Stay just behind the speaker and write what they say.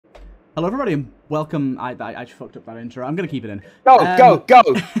Hello, everybody, and welcome. I just fucked up that intro. I'm gonna keep it in. Go,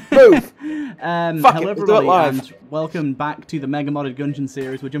 move. Fuck Hello, it, we'll do it everybody, live. and welcome back to the Mega Modded Gungeon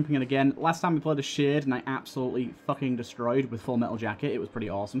series. We're jumping in again. Last time we played a Shade, and I absolutely fucking destroyed with Full Metal Jacket. It was pretty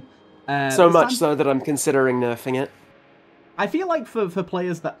awesome. So much so that I'm considering nerfing it. I feel like for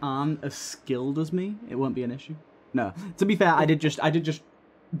players that aren't as skilled as me, it won't be an issue. No, to be fair, I did just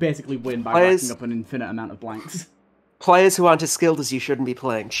basically win by racking up an infinite amount of blanks. Players who aren't as skilled as you shouldn't be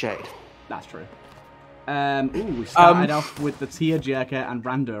playing Shade. That's true. We started off with the Tearjerker and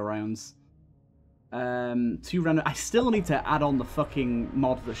Rando rounds. 2 random. I still need to add on the fucking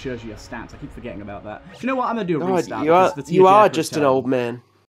mod that shows you your stats. I keep forgetting about that. Do you know what? I'm gonna do a restart. You are just an old man.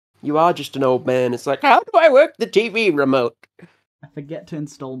 You are just an old man. It's like, how do I work the TV remote? I forget to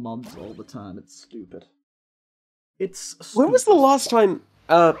install mods all the time. It's stupid. It's stupid. When was the last time?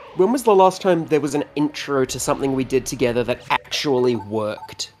 When was the last time there was an intro to something we did together that actually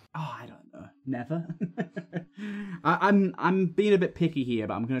worked? Oh, I don't know. Never. I'm being a bit picky here,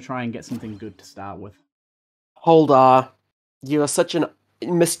 but I'm gonna try and get something good to start with. You are such an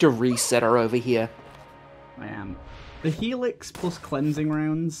Mr. Resetter over here. I am. The Helix plus cleansing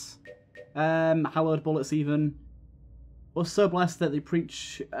rounds, hallowed bullets even. We're so blessed that they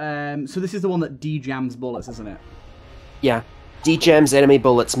preach. So this is the one that de-jams bullets, isn't it? Yeah, de-jams enemy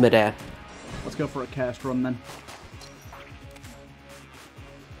bullets midair. Let's go for a cursed run then.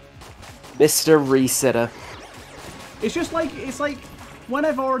 Mr. Resetter. It's like when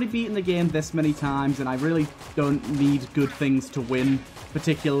I've already beaten the game this many times and I really don't need good things to win,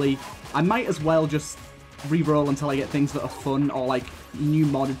 particularly, I might as well just re-roll until I get things that are fun or like new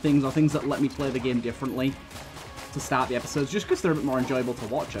modded things or things that let me play the game differently to start the episodes, just because they're a bit more enjoyable to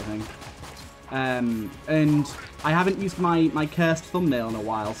watch, I think. And I haven't used my cursed thumbnail in a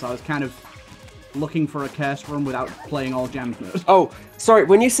while, so I was kind of looking for a cursed run without playing all jammed mode. Oh, sorry,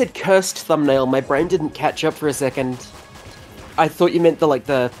 when you said cursed thumbnail, my brain didn't catch up for a second. I thought you meant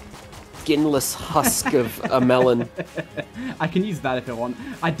the skinless husk of a melon. I can use that if I want.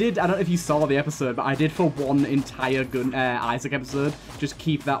 I don't know if you saw the episode, but I did for one entire Isaac episode, just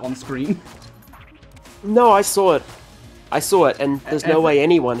keep that on screen. No, I saw it. And there's no way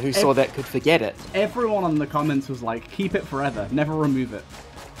anyone who saw that could forget it. Everyone on the comments was like, keep it forever, never remove it.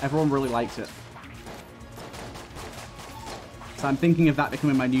 Everyone really likes it. So I'm thinking of that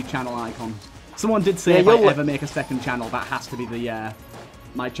becoming my new channel icon. Someone did say if I ever make a second channel, that has to be the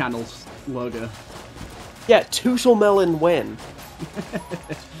my channel's logo. Yeah, TheTurtleMelon when?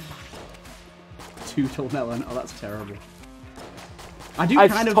 TheTurtleMelon, oh that's terrible.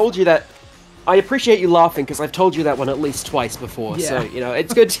 I've told you that. I appreciate you laughing because I've told you that one at least twice before. Yeah. So you know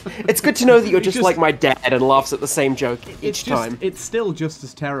it's good. It's good to know that you're just like my dad and laughs at the same joke each time. It's still just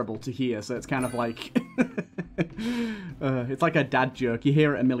as terrible to hear. So it's kind of like it's like a dad joke. You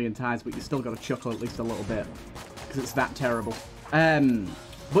hear it a million times, but you still got to chuckle at least a little bit because it's that terrible.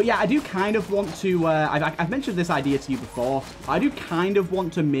 But yeah, I do kind of want to. I've mentioned this idea to you before. I do kind of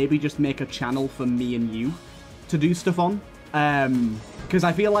want to maybe just make a channel for me and you to do stuff on. Because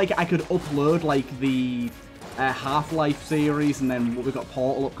I feel like I could upload like the Half-Life series and then we've got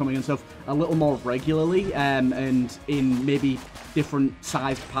Portal upcoming and stuff a little more regularly and in maybe different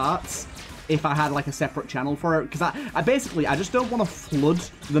sized parts if I had like a separate channel for it. Because I basically just don't want to flood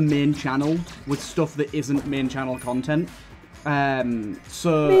the main channel with stuff that isn't main channel content. I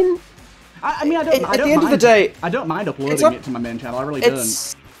don't mind uploading it to my main channel. I really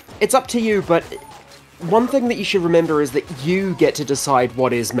don't. It's up to you, but one thing that you should remember is that you get to decide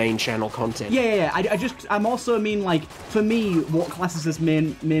what is main channel content. Yeah. I'm also like, for me, what classes as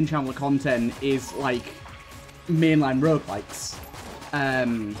main channel content is like mainline roguelikes.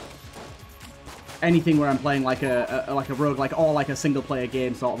 Anything where I'm playing like a roguelike or like a single player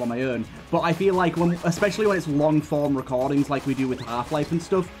game sort of on my own. But I feel like especially when it's long form recordings like we do with Half-Life and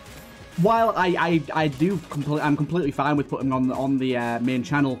stuff, while I'm completely fine with putting on the main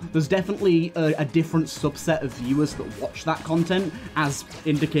channel, there's definitely a different subset of viewers that watch that content, as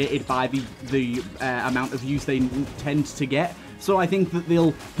indicated by the amount of views they tend to get. So I think that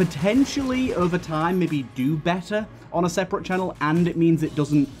they'll potentially, over time, maybe do better on a separate channel, and it means it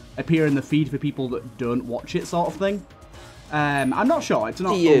doesn't appear in the feed for people that don't watch it, sort of thing. I'm not sure. It's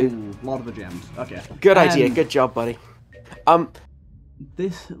not. Ooh, Lord of the Gems. Okay. Good idea. Good job, buddy.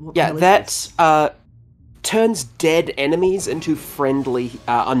 That turns dead enemies into friendly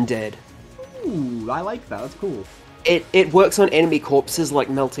undead. Ooh, I like that. That's cool. It works on enemy corpses like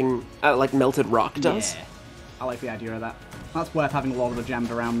melted rock does. Yeah. I like the idea of that. That's worth having a lot of the jammed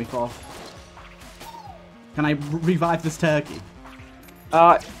around me for. Can I revive this turkey?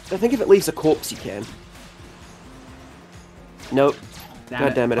 I think if it leaves a corpse, you can. Nope.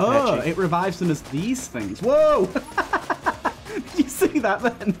 God damn it, Apache. Oh, it revives them as these things. Whoa! Did you see that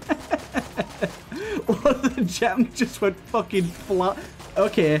then? Lord of the Jammed just went fucking flat.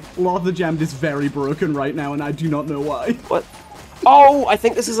 Okay, Lord of the Jammed is very broken right now, and I do not know why. What? Oh, I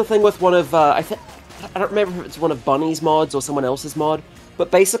think this is a thing with one of, I don't remember if it's one of Bunny's mods or someone else's mod, but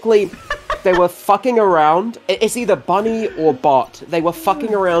basically, they were fucking around. It's either Bunny or Bot. They were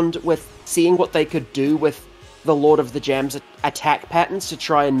fucking around with seeing what they could do with the Lord of the Jam's attack patterns to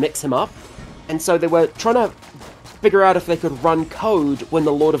try and mix him up. And so they were trying to figure out if they could run code when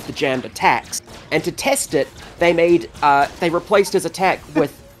the Lord of the Jammed attacks. And to test it, they replaced his attack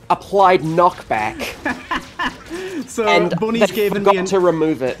with applied knockback. So and Bunny's given me to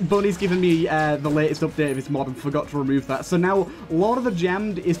remove it. Bunny's given me the latest update of his mod and forgot to remove that. So now Lord of the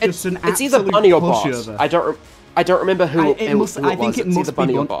Jammed is just an absolute It's either Bunny or Bot. pushover. I don't remember who it was. I think it must be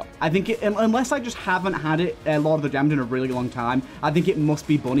Bunny or Bot. I think unless I just haven't had it Lord of the Jammed in a really long time, I think it must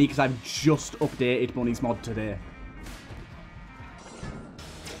be Bunny because I've just updated Bunny's mod today.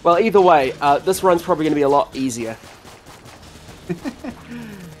 Well, either way, this run's probably going to be a lot easier.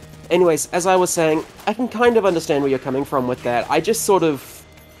 Anyways, as I was saying, I can kind of understand where you're coming from with that. I just sort of...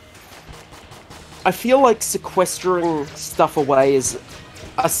 I feel like sequestering stuff away is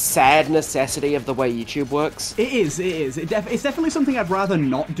a sad necessity of the way YouTube works. It is. It's definitely something I'd rather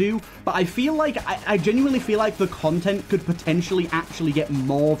not do, but I feel like, I genuinely feel like the content could potentially actually get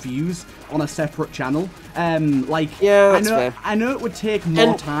more views on a separate channel. Yeah, that's fair. I know it would take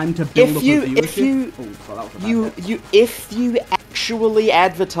more time to build up a viewership. If you actually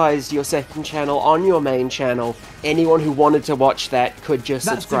advertised your second channel on your main channel, anyone who wanted to watch that could just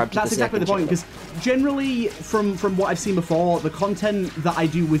subscribe to the second channel. That's exactly the point, because generally, from what I've seen before, the content that I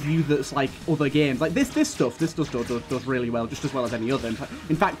do with you that's like other games, like this stuff does really well, just as well as any other.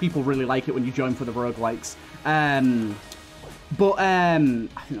 In fact, people really like it when you join for the roguelikes. I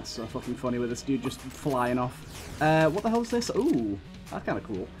think that's so fucking funny with this dude just flying off. What the hell is this? Ooh, that's kind of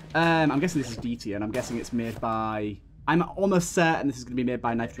cool. I'm guessing this is DT, and I'm guessing it's made by... I'm almost certain this is going to be made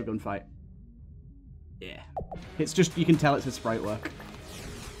by Knife to a Gunfight. Yeah. It's just, you can tell it's his sprite work.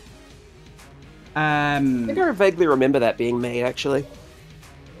 I think I vaguely remember that being made, actually.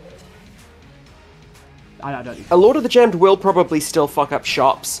 I don't... A Lord of the Jammed will probably still fuck up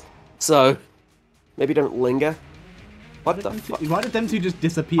shops, so maybe don't linger. What the fuck? Why did them two just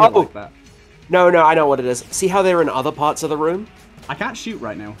disappear like that? No, I know what it is. See how they're in other parts of the room? I can't shoot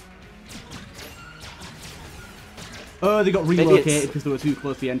right now. Oh, they got relocated because they were too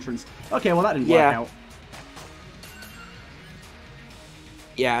close to the entrance. Okay, well that didn't work out.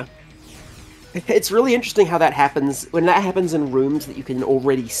 Yeah. It's really interesting how that happens. When that happens in rooms that you can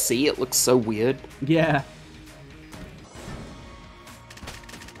already see, it looks so weird. Yeah.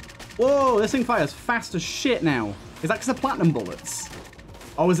 Whoa, this thing fires fast as shit now. Is that because of platinum bullets?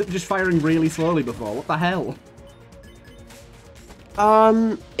 Or was it just firing really slowly before? What the hell?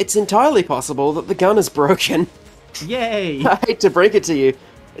 It's entirely possible that the gun is broken. Yay! I hate to break it to you.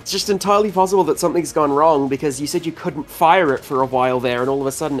 It's just entirely possible that something's gone wrong because you said you couldn't fire it for a while there and all of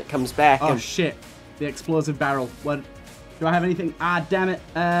a sudden it comes back. Oh shit. The explosive barrel. What? Do I have anything? Ah, damn it.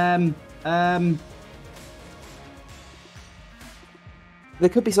 There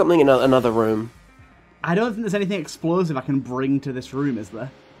could be something in another room. I don't think there's anything explosive I can bring to this room, is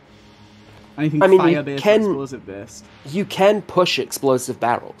there? Anything fire-based or explosive-based? You can push explosive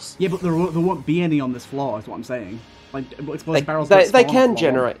barrels. Yeah, but there won't be any on this floor, is what I'm saying. Like, explosive barrels they can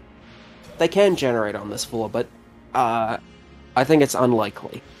generate. They can generate on this floor, but I think it's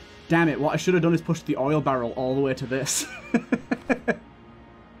unlikely. Damn it, what I should have done is push the oil barrel all the way to this.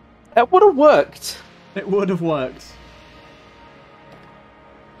 That would have worked. It would have worked.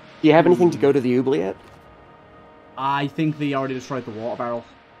 Do you have anything to go to the oubliette? I think they already destroyed the water barrel.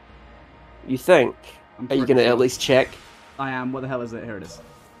 You think? Are you going to at least check? I am. What the hell is it? Here it is.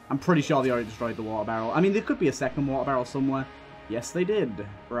 I'm pretty sure they already destroyed the water barrel. I mean, there could be a second water barrel somewhere. Yes, they did.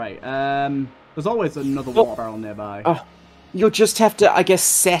 Right. There's always another water barrel nearby. You'll just have to, I guess,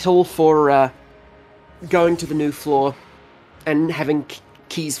 settle for going to the new floor and having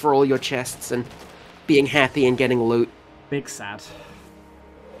keys for all your chests and being happy and getting loot. Big sad.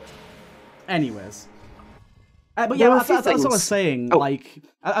 Anyways. But yeah, that's what I was saying. Like,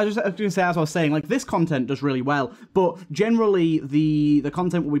 I was going to say, as I was saying, like, this content does really well, but generally the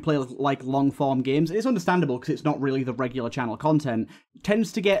content when we play, like, long-form games, it's understandable because it's not really the regular channel content,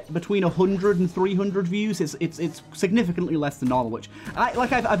 tends to get between 100 and 300 views. It's significantly less than normal, which,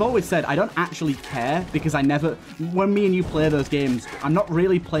 I've always said, I don't actually care, because when me and you play those games, I'm not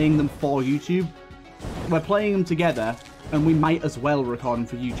really playing them for YouTube. We're playing them together, and we might as well record them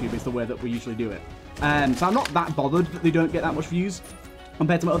for YouTube, is the way that we usually do it. So I'm not that bothered that they don't get that much views.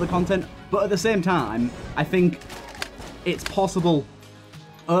 compared to my other content. But at the same time, I think it's possible.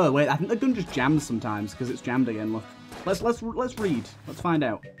 Oh wait, I think the gun just jams sometimes because it's jammed again. Look, let's read. Let's find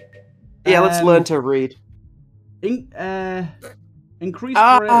out. Yeah, let's learn to read. Increase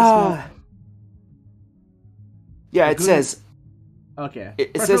rate. Yeah, it says. Okay.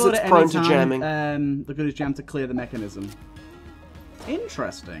 It says it's prone to jamming. The gun is jammed to clear the mechanism.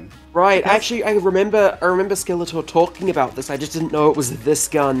 Interesting. Right. Actually, I remember Skeletor talking about this. I just didn't know it was this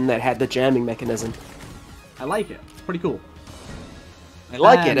gun that had the jamming mechanism. I like it. Pretty cool. I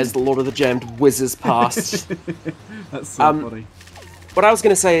like it as the Lord of the Jammed whizzes past. That's so funny. What I was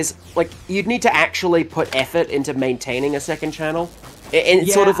going to say is, like, you'd need to actually put effort into maintaining a second channel. And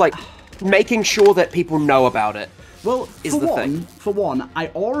sort of, like, making sure that people know about it. Well, for one, I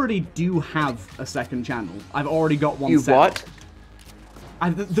already do have a second channel. I've already got one set. What?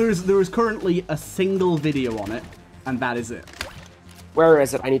 There is currently a single video on it, and that is it. Where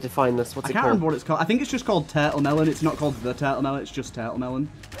is it? I need to find this. What's it called? I can't remember what it's called. I think it's just called TurtleMelon. It's not called TheTurtleMelon. It's just TurtleMelon.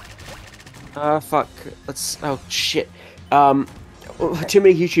 Fuck. Let's... Oh, shit. Too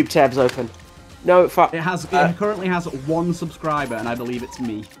many YouTube tabs open. No, fuck. It currently has 1 subscriber, and I believe it's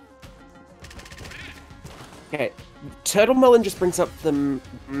me. Okay. TurtleMelon just brings up the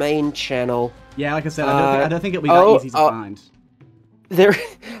main channel. Yeah, like I said, I don't think it'll be that easy to find.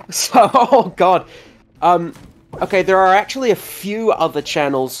 Oh god. Okay, there are actually a few other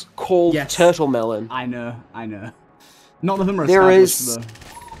channels called TurtleMelon. I know. None of them are there established,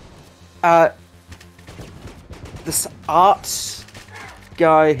 is, this art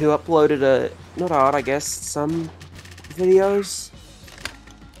guy who uploaded not art, I guess, some videos.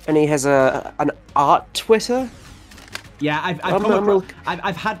 And he has an art Twitter. Yeah,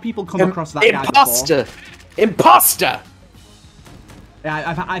 I've had people come across that guy before. Imposter!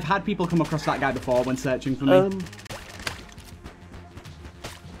 Yeah, I've had people come across that guy before when searching for me.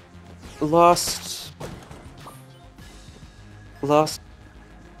 Last.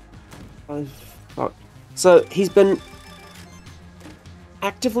 Fuck. So he's been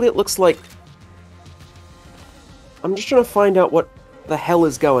actively. It looks like. I'm just trying to find out what the hell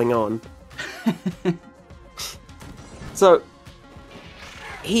is going on. So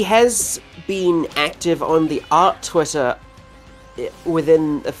he has been active on the art Twitter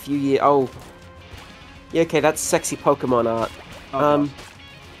within a few years. Oh, yeah. Okay, that's sexy Pokemon art.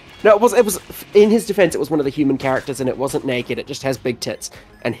 No, it was. In his defense, it was one of the human characters, and it wasn't naked. It just has big tits,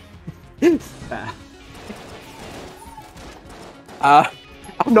 and. I'm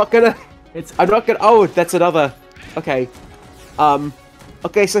not gonna. Oh, that's another. Okay.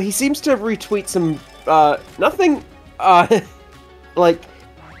 Okay, so he seems to retweet some. Nothing. Like.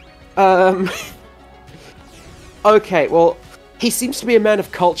 Okay, well, he seems to be a man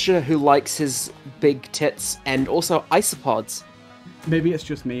of culture who likes his big tits and also isopods. Maybe it's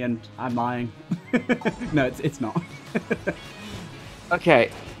just me and I'm lying. No, it's not.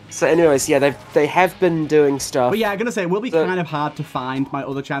 Okay, so anyways, yeah, they have been doing stuff. But yeah, I'm gonna say, it will be kind of hard to find my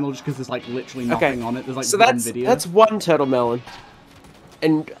other channel just because there's like literally nothing on it. There's like one video. That's one TurtleMelon.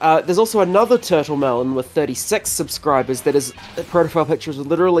 And there's also another TurtleMelon with 36 subscribers that is a profile picture is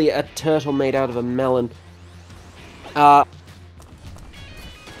literally a turtle made out of a melon.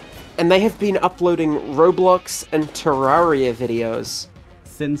 And they have been uploading Roblox and Terraria videos.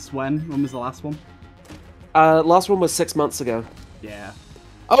 Since when? When was the last one? Last one was 6 months ago. Yeah.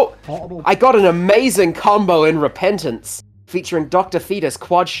 Oh! Portable. I got an amazing combo in Repentance, featuring Dr. Fetus,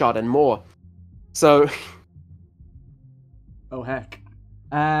 Quad Shot, and more. So... Oh, heck.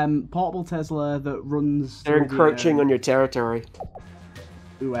 Portable Tesla that runs... They're encroaching on your territory.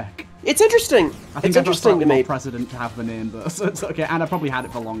 Ooh, heck. It's interesting. It's interesting to me. Precedent to have the name, though, so it's okay. And I probably had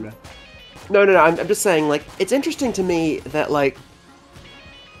it for longer. No. I'm just saying, like, it's interesting to me that, like,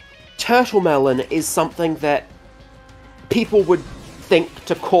 TurtleMelon is something that people would think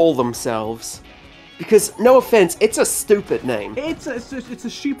to call themselves. Because, no offense, it's a stupid name. It's a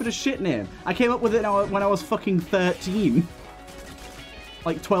stupid as shit name. I came up with it when I was fucking 13.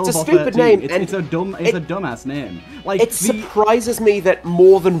 Like 12 it's a or stupid 13. name. It's a dumbass name. Like it surprises me that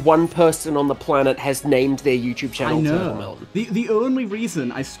more than one person on the planet has named their YouTube channel TurtleMelon. The only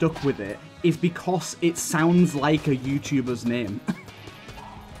reason I stuck with it is because it sounds like a YouTuber's name.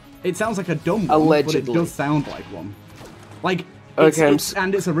 It sounds like a dumb one, allegedly, but it does sound like one. Like,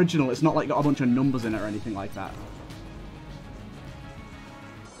 and it's original. It's not like got a bunch of numbers in it or anything like that.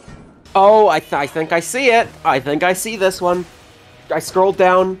 Oh, I think I see it. I think I see this one. I scroll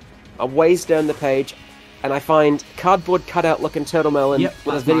down, a ways down the page, and I find cardboard cutout looking TurtleMelon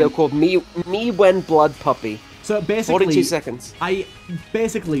with a video called Me When Blood Puppy. So basically, 42 seconds.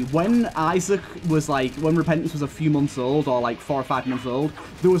 When Isaac was like, when Repentance was a few months old, or like 4 or 5 months old,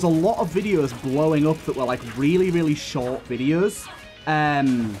 there was a lot of videos blowing up that were like really, really short videos.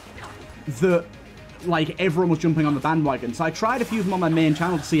 That like everyone was jumping on the bandwagon. So I tried a few of them on my main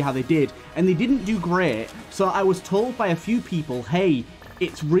channel to see how they did, and they didn't do great. So I was told by a few people, hey,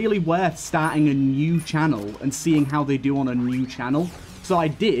 it's really worth starting a new channel and seeing how they do on a new channel. So I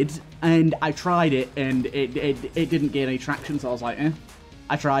did, and I tried it, and it didn't get any traction, so I was like,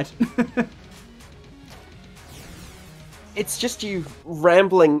 I tried. It's just you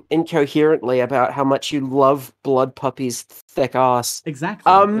rambling incoherently about how much you love Blood Puppy's thick ass.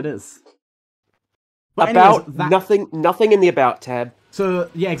 Exactly, it is. But about anyways, nothing in the About tab. So,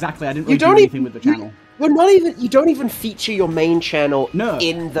 yeah, exactly, I didn't really do anything with the channel. You don't even feature your main channel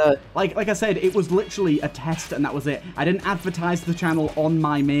in the... Like I said, it was literally a test and that was it. I didn't advertise the channel on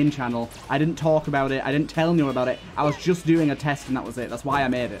my main channel. I didn't talk about it. I didn't tell anyone about it. I was just doing a test and that was it. That's why I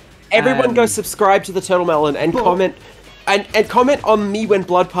made it. Everyone go subscribe to TheTurtleMelon and comment... And comment on me when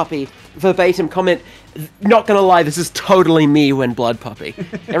Blood Puppy. Verbatim comment, not gonna lie, this is totally me when Blood Puppy.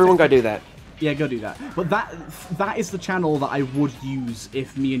 Everyone go do that. Yeah, go do that. But that is the channel that I would use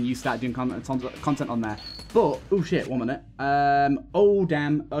if me and you start doing content on there. But, oh shit, 1 minute. Oh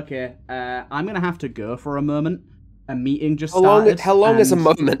damn, okay. I'm gonna have to go for a moment. A meeting just started. How long is a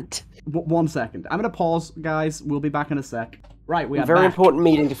moment? 1 second. I'm gonna pause, guys. We'll be back in a sec. Right, we are Very back. important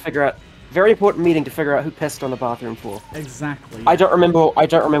meeting to figure out. Very important meeting to figure out who pissed on the bathroom floor. Exactly. I don't remember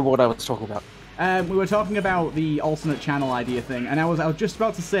what I was talking about. We were talking about the alternate channel idea thing, and I was just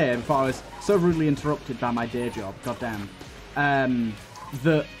about to say, before I was so rudely interrupted by my day job, goddamn,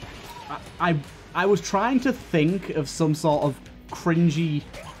 that I was trying to think of some sort of cringy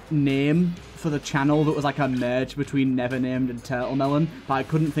name for the channel that was like a merge between Nevernamed and TurtleMelon, but I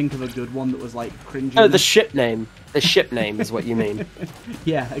couldn't think of a good one that was like cringy. Oh, the ship name. The ship name is what you mean.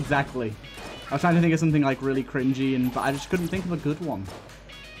 Yeah, exactly. I was trying to think of something like really cringy, but I just couldn't think of a good one.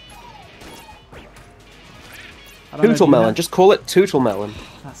 TurtleMelon. Just call it TurtleMelon.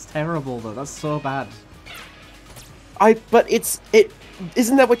 That's terrible, though. That's so bad. But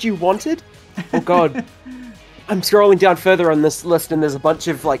isn't that what you wanted? Oh god. I'm scrolling down further on this list and there's a bunch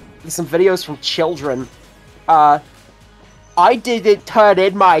of, like, some videos from children. I didn't turn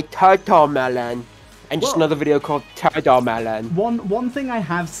in my TurtleMelon. And just another video called TurtleMelon. One thing I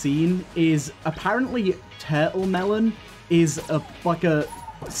have seen is apparently TurtleMelon is like a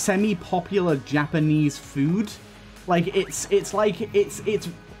semi-popular Japanese food. Like it's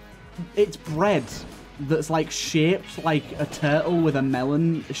bread that's like shaped like a turtle with a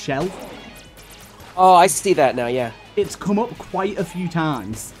melon shell. Oh, I see that now, yeah. It's come up quite a few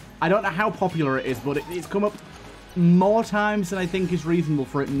times. I don't know how popular it is, but it's come up more times than I think is reasonable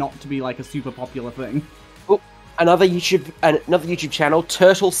for it not to be like a super popular thing. Oh, another YouTube channel,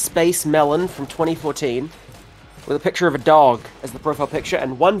 Turtle Space Melon from 2014, with a picture of a dog as the profile picture,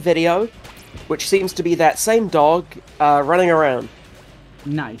 and one video, which seems to be that same dog running around.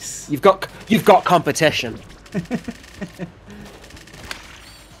 Nice. You've got competition.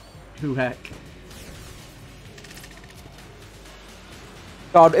 Who heck?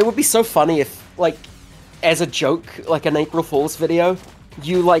 God, it would be so funny if, like, as a joke, like an April Fool's video,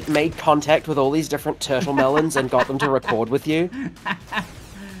 you, like, made contact with all these different TurtleMelons and got them to record with you.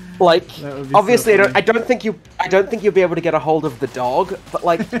 Like, obviously, so I don't think you'll be able to get a hold of the dog, but,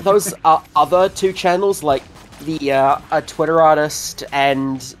 like, those other two channels, like the a Twitter artist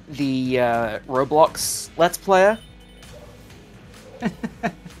and the Roblox Let's Player.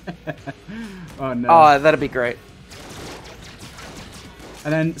 Oh no! Oh, that'd be great.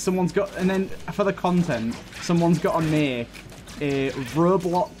 And then for the content, someone's got to make a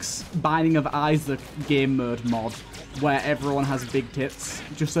Roblox Binding of Isaac game mode mod where everyone has big tits,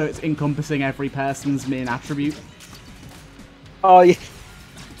 just so it's encompassing every person's main attribute. Oh, yeah.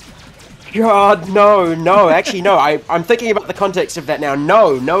 God, no, actually, no. I'm thinking about the context of that now.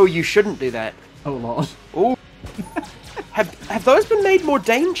 No, you shouldn't do that. Oh, Lord. Ooh. Have those been made more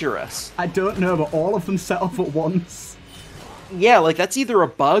dangerous? I don't know, but all of them set off at once. Yeah, like, that's either a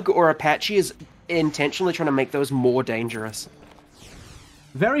bug or Apache is intentionally trying to make those more dangerous.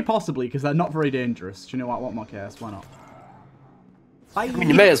 Very possibly, because they're not very dangerous. Do you know what? What more cares? Why not? Bye. I mean,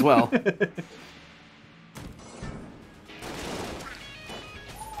 you may as well.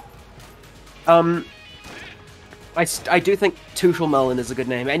 I do think TurtleMelon is a good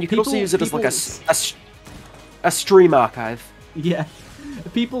name, and you could also use it as like a stream archive. Yeah.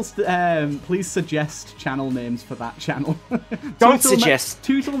 People, please suggest channel names for that channel. Don't suggest.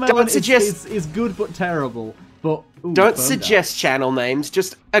 TurtleMelon is good but terrible. But don't suggest channel names.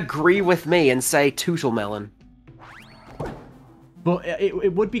 Just agree with me and say TurtleMelon. But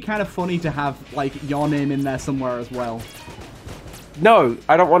it would be kind of funny to have, like, your name in there somewhere as well. No,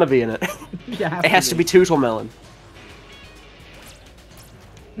 I don't want to be in it. Yeah, it has to be TheTurtleMelon.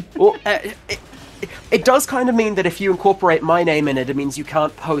 Well, it does kind of mean that if you incorporate my name in it, it means you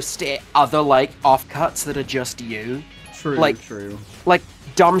can't post other, like, offcuts that are just you. True, like, true. Like,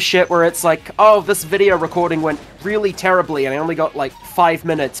 dumb shit where it's like, oh, this video recording went really terribly and I only got, like, 5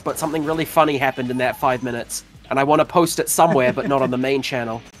 minutes, but something really funny happened in that 5 minutes. And I want to post it somewhere, but not on the main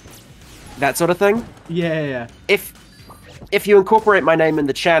channel. That sort of thing? Yeah. If you incorporate my name in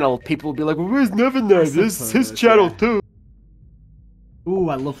the channel, people will be like, well, where's Nevernamed? This is his channel too. Ooh,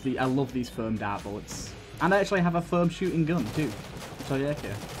 I love these firm dart bullets. And I actually have a firm shooting gun too. So yeah,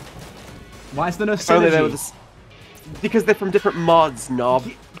 okay. Why is there no synergy? Because they're from different mods, knob.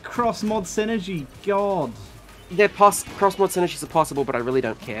 Cross mod synergy, god. Yeah, cross mod synergies are possible, but I really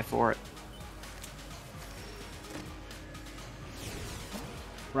don't care for it.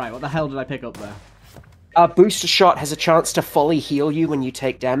 Right, what the hell did I pick up there? A booster shot has a chance to fully heal you when you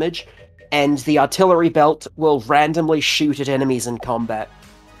take damage, and the artillery belt will randomly shoot at enemies in combat.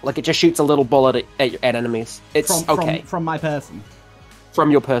 Like, it just shoots a little bullet at enemies. It's okay. From my person?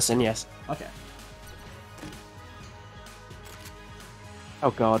 From your person, yes. Okay.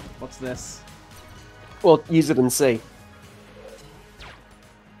 Oh god. What's this? Well, use it and see.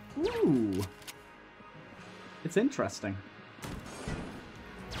 Ooh. It's interesting.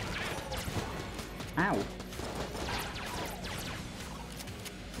 Ow.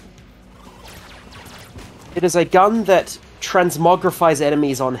 It is a gun that transmogrifies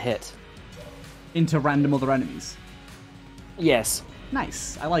enemies on hit. Into random other enemies? Yes.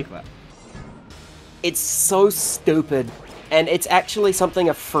 Nice. I like that. It's so stupid. And it's actually something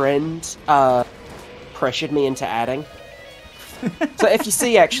a friend pressured me into adding. So if you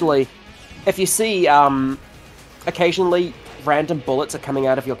see occasionally random bullets are coming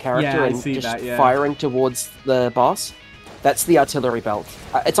out of your character and just firing towards the boss, that's the artillery belt.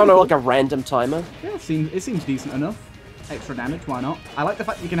 It's on like a random timer. Yeah, it seems decent enough. Extra damage, why not? I like the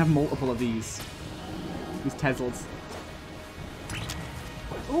fact that you can have multiple of these Teslas.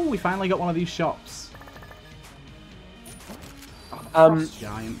 Oh, we finally got one of these shops. Oh,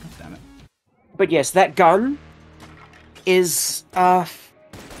 giant. God damn it. But yes, that gun is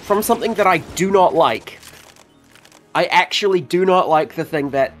from something that I do not like. I actually do not like the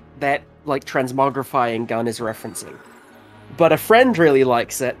thing that like transmogrifying gun is referencing. But a friend really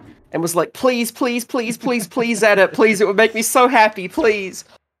likes it and was like, please, please, please, please, please add it. Please, it would make me so happy, please.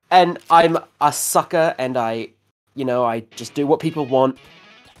 And I'm a sucker and I just do what people want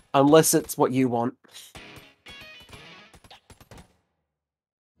unless it's what you want.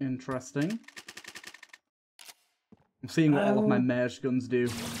 Interesting. I'm seeing what all of my merge guns do.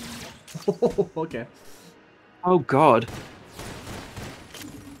 Okay. Oh god.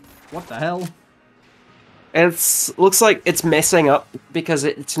 What the hell? Looks like it's messing up because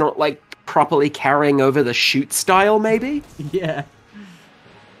it's not like properly carrying over the shoot style, maybe? Yeah.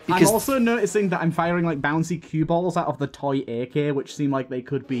 Because I'm also noticing that I'm firing like bouncy cue balls out of the toy AK, which seem like they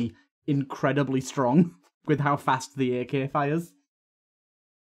could be incredibly strong with how fast the AK fires.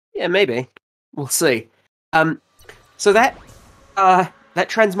 Yeah, maybe. We'll see. So that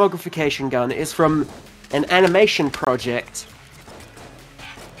transmogrification gun is from an animation project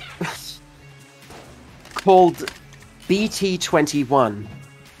called BT21,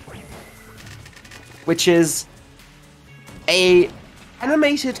 which is a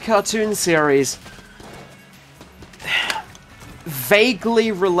animated cartoon series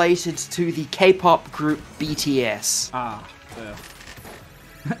vaguely related to the K-pop group BTS. Ah,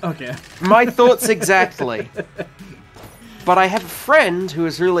 okay. My thoughts exactly. But I have a friend who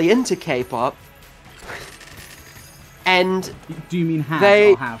is really into K-pop, and do you mean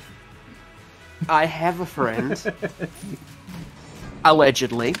or have? I have a friend,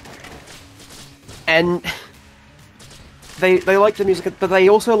 allegedly, and they like the music, but they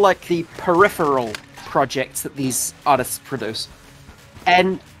also like the peripheral projects that these artists produce.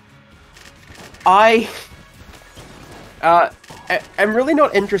 And I'm really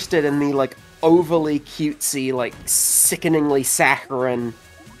not interested in the like overly cutesy, like sickeningly saccharine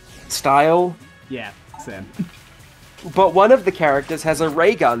style. Yeah, same. But one of the characters has a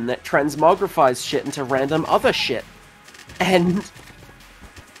ray gun that transmogrifies shit into random other shit. And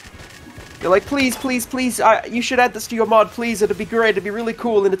you're like, please, please, please, you should add this to your mod, please, it'd be great, it'd be really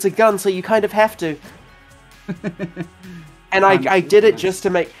cool, and it's a gun, so you kind of have to. And I did it just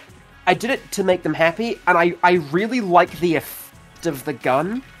to make... I did it to make them happy, and I really like the effect of the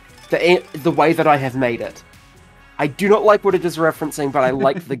gun, the way that I have made it. I do not like what it is referencing, but I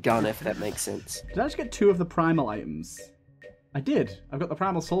like the gun, if that makes sense. Did I just get 2 of the primal items? I did. I've got the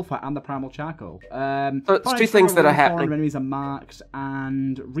primal sulfur and the primal charcoal. So it's two things that are happening. Enemies are marked,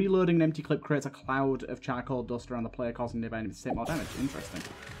 and reloading an empty clip creates a cloud of charcoal dust around the player, causing nearby enemies to take more damage. Interesting.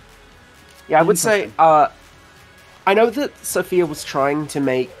 Yeah, I would say, I know that Sophia was trying to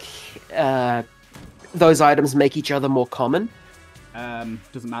make those items make each other more common.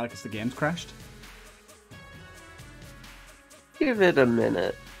 Doesn't matter because the game's crashed. Give it a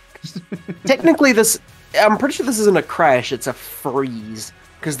minute. Technically, I'm pretty sure this isn't a crash, it's a freeze,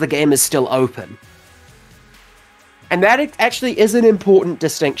 because the game is still open. And that actually is an important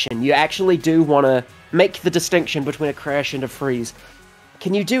distinction. You actually do want to make the distinction between a crash and a freeze.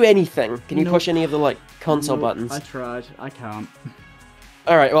 Can you do anything? Can you push any of the, like, console buttons? I tried. I can't.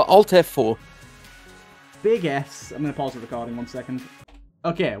 Alright, well, Alt F4. Big S. I'm going to pause the recording 1 second.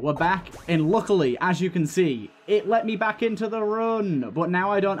 Okay, we're back, and luckily, as you can see, it let me back into the run, but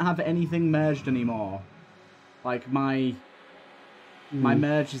now I don't have anything merged anymore. Like, my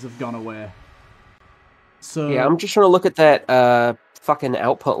merges have gone away. So... Yeah, I'm just trying to look at that, fucking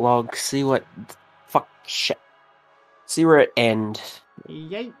output log, see what... shit. See where it ends.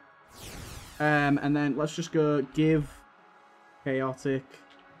 Yay. And then let's just go give chaotic...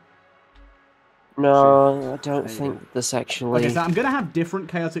 No, I don't think this actually... Okay, so I'm going to have different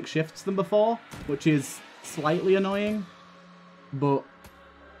chaotic shifts than before, which is slightly annoying, but...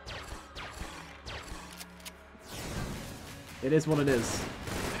 it is what it is.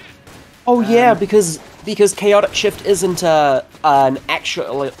 Oh yeah, because chaotic shift isn't an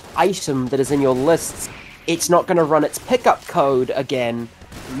actual item that is in your lists. It's not going to run its pickup code again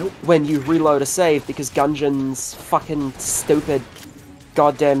when you reload a save, because Gungeon's fucking stupid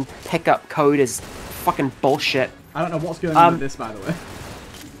goddamn pickup code is fucking bullshit. I don't know what's going on with this, by the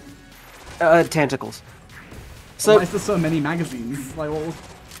way. Tentacles. So why is there so many magazines? Like, what was...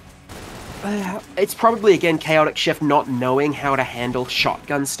 it's probably, again, chaotic shift not knowing how to handle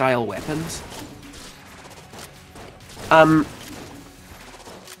shotgun-style weapons. Oh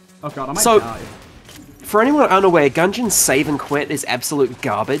god, I might die. For anyone unaware, Gungeon's save and quit is absolute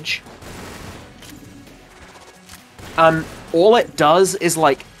garbage. All it does is,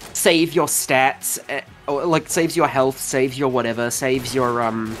 like, save your stats, or, like, saves your health, saves your whatever, saves your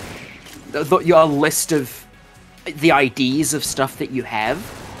list of the IDs of stuff that you have.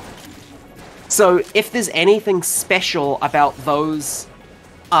 So, if there's anything special about those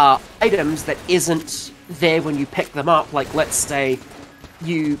items that isn't there when you pick them up, like, let's say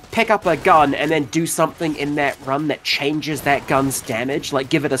you pick up a gun and then do something in that run that changes that gun's damage, like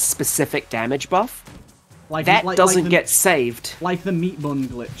give it a specific damage buff, that doesn't get saved. Like the meat bun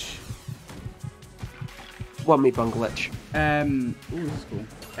glitch. What meat bun glitch? Ooh, this is cool.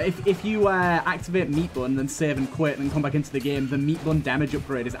 If you activate meat bun, then save and quit, and come back into the game, the meat bun damage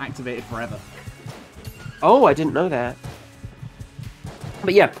upgrade is activated forever. Oh, I didn't know that.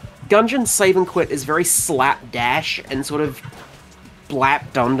 But yeah, Gungeon's save and quit is very slapdash and sort of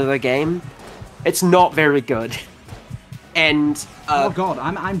blapped onto the game. It's not very good. And oh god,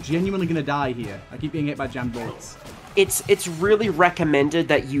 I'm genuinely gonna die here. I keep getting hit by jammed bullets. It's really recommended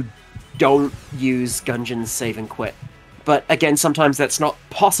that you don't use Gungeon's save and quit. But again, sometimes that's not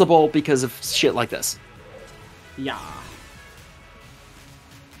possible because of shit like this. Yeah.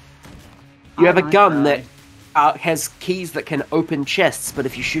 You have a gun that has keys that can open chests, but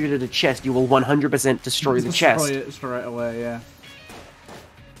if you shoot it at a chest, you will 100% destroy the chest. Destroy it straight away, yeah.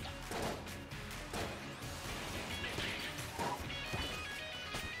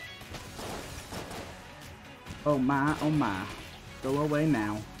 Oh my, oh my. Go away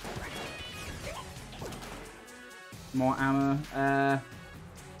now. More ammo. I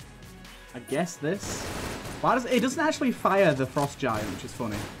guess this. Why does it doesn't actually fire the frost giant, which is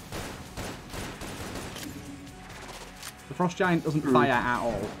funny. The frost giant doesn't fire at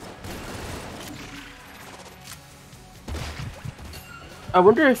all. I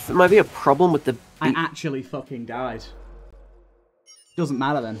wonder if there might be a problem with the... I actually fucking died. Doesn't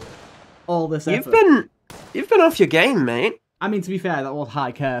matter then. All this effort. You've been off your game, mate. I mean, to be fair, that was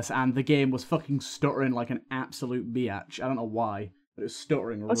high curse, and the game was fucking stuttering like an absolute biatch. I don't know why, but it was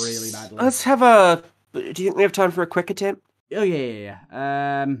stuttering really badly. Let's have a... Do you think we have time for a quick attempt? Oh,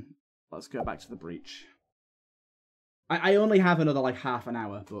 yeah. Let's go back to the breach. I only have another, like, half an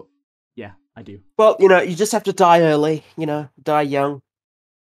hour, but yeah, I do. Well, you know, you just have to die early, you know, die young.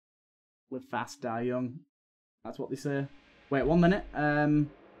 Live fast, die young. That's what they say. Wait, 1 minute.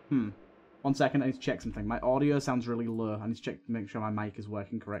 1 second, I need to check something. My audio sounds really low. I need to check to make sure my mic is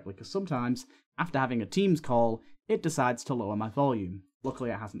working correctly, because sometimes, after having a Teams call, it decides to lower my volume. Luckily,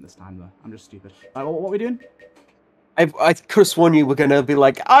 it hasn't this time, though. I'm just stupid. What are we doing? I could have sworn you were going to be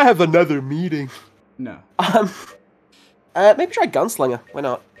like, I have another meeting. No. Maybe try Gunslinger. Why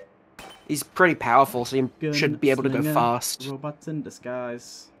not? He's pretty powerful, so he should be able to go fast. Robots in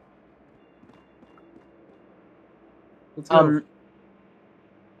disguise. Let's go.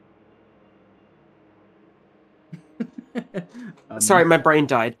 Sorry, my brain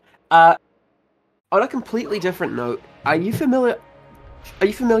died. On a completely different note, are you familiar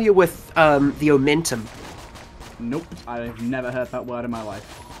with the omentum? Nope, I've never heard that word in my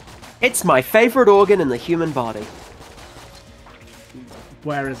life. It's my favorite organ in the human body.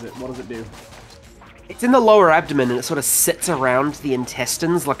 Where is it? What does it do? It's in the lower abdomen, and it sort of sits around the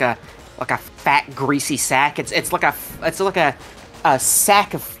intestines like a fat, greasy sack. It's like a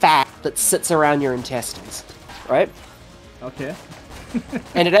sack of fat that sits around your intestines, right? Okay.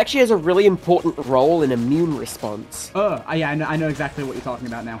 And it actually has a really important role in immune response. Oh, yeah, I know exactly what you're talking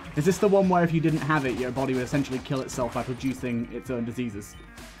about now. Is this the one where if you didn't have it, your body would essentially kill itself by producing its own diseases?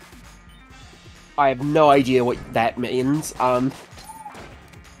 I have no idea what that means. Are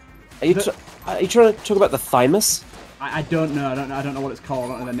you trying to talk about the thymus? I don't know. I don't know what it's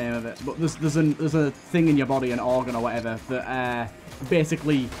called. I don't know the name of it. But there's a thing in your body, an organ or whatever, that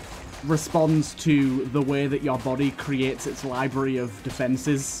basically responds to the way that your body creates its library of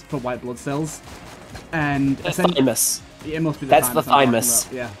defenses for white blood cells. And the thymus. It must be the That's thymus. the thymus.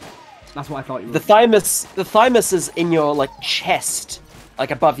 Yeah, that's what I thought you were. The thymus is in your chest,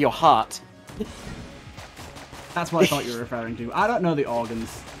 above your heart. That's what I thought you were referring to. I don't know the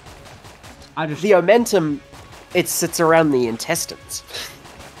organs. The omentum, it sits around the intestines.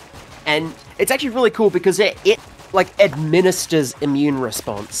 And it's actually really cool because it administers immune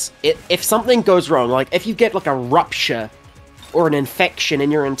response. If something goes wrong, if you get a rupture or an infection in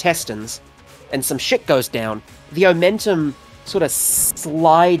your intestines and some shit goes down, the omentum sort of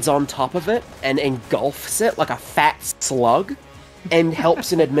slides on top of it and engulfs it like a fat slug and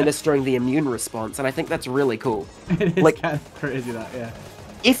helps in administering the immune response. And I think that's really cool. It is kind of crazy that, yeah.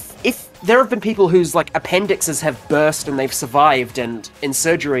 If there have been people whose appendixes have burst and they've survived, and in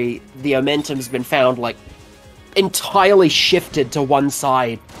surgery the omentum's been found entirely shifted to one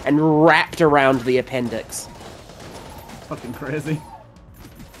side and wrapped around the appendix. Fucking crazy.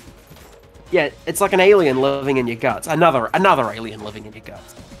 Yeah, it's like an alien living in your guts. Another alien living in your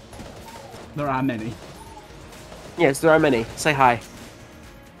guts. There are many. Yes, there are many. Say hi.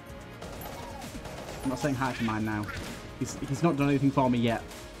 I'm not saying hi to mine now. He's not done anything for me yet.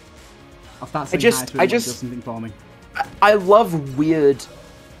 I'll start saying hi to him when he does something for me. I love weird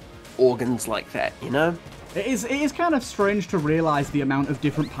organs like that, you know? It is kind of strange to realise the amount of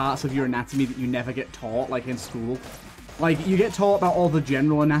different parts of your anatomy that you never get taught, in school. You get taught about all the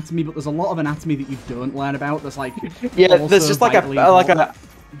general anatomy, but there's a lot of anatomy that you don't learn about. There's yeah, there's just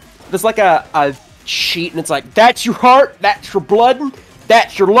there's a sheet, and it's that's your heart, that's your blood,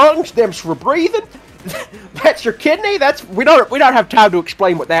 that's your lungs, them's for breathing, that's your kidney. We don't have time to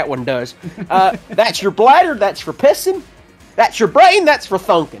explain what that one does. That's your bladder, that's for pissing, that's your brain, that's for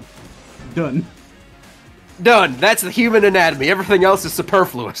thunking. Done. That's the human anatomy. Everything else is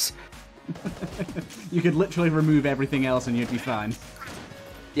superfluous. You could literally remove everything else and you'd be fine.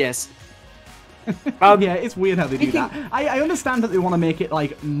 Yes. Yeah, it's weird how they do that. I understand that they want to make it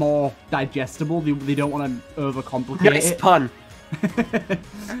more digestible. They don't want to overcomplicate it. Nice pun.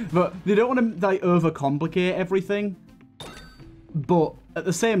 But they don't want to overcomplicate everything. But at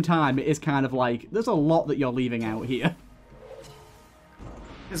the same time, it is kind of there's a lot that you're leaving out here.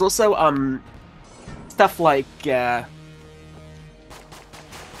 There's also stuff Oh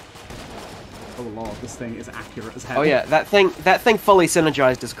lord, this thing is accurate as hell. Oh yeah, that thing fully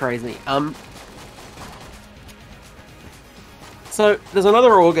synergized is crazy. So there's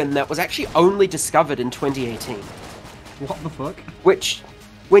another organ that was actually only discovered in 2018. What the fuck? Which,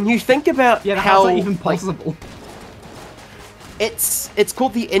 when you think about how's that even possible? It's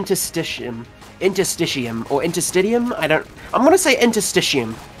called the interstitium. Interstitium or interstitium? I'm gonna say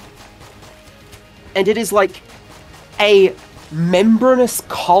interstitium. And it is a membranous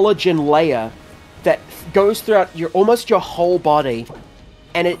collagen layer that goes throughout almost your whole body,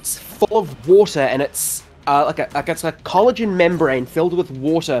 and it's full of water, and it's it's a collagen membrane filled with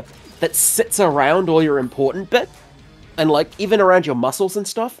water that sits around all your important bit, and even around your muscles and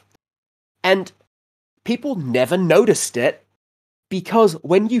stuff. And people never noticed it because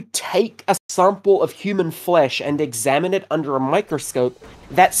when you take a sample of human flesh and examine it under a microscope,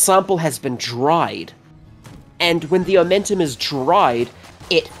 that sample has been dried. And when the omentum is dried,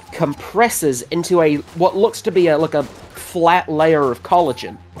 it compresses into what looks to be a flat layer of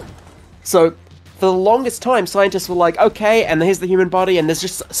collagen. So for the longest time, scientists were okay, and here's the human body, and there's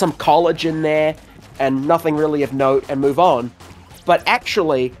just some collagen there, and nothing really of note, and move on. But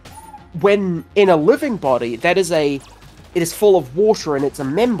actually, when in a living body, that is a it is full of water and it's a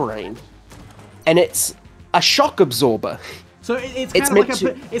membrane, and it's a shock absorber. So it's kind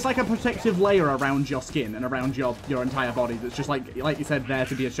of like a protective layer around your skin and around your entire body that's just like you said, there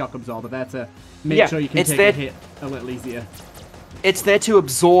to be a shock absorber, there to make sure you can take a hit a little easier. It's there to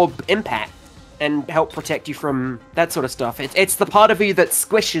absorb impact and help protect you from that sort of stuff. It's the part of you that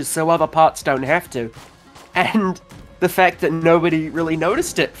squishes so other parts don't have to. And the fact that nobody really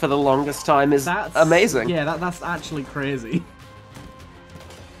noticed it for the longest time is amazing. Yeah, that's actually crazy.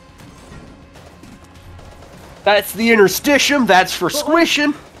 That's the interstitium, that's for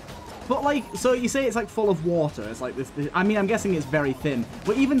squishing. But like, so you say it's like full of water, it's like this, I mean, I'm guessing it's very thin,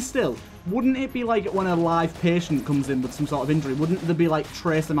 but even still, wouldn't it be like when a live patient comes in with some sort of injury, wouldn't there be like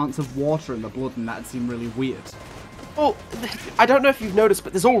trace amounts of water in the blood, and that'd seem really weird? Well, I don't know if you've noticed,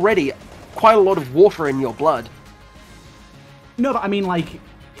 but there's already quite a lot of water in your blood. No, but I mean like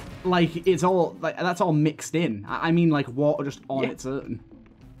it's all, like, that's all mixed in. I mean like water just on its own.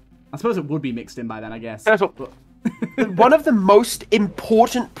 I suppose it would be mixed in by then, I guess. One of the most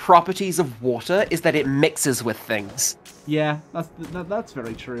important properties of water is that it mixes with things. Yeah, that's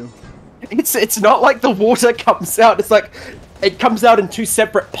very true. It's not like the water comes out. It's like it comes out in two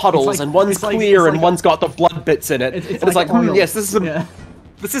separate puddles, and one's clear and one's got the blood bits in it. It's like yes, this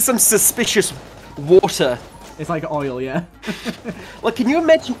is some suspicious water. It's like oil, yeah. Like, can you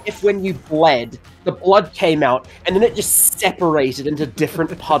imagine if when you bled, the blood came out, and then it just separated into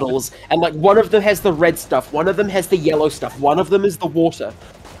different puddles, and like one of them has the red stuff, one of them has the yellow stuff, one of them is the water.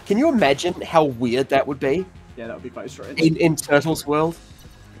 Can you imagine how weird that would be? Yeah, that would be quite strange. In Turtle's world?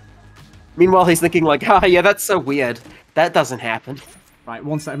 Meanwhile, he's thinking like, yeah, that's so weird. That doesn't happen. Right,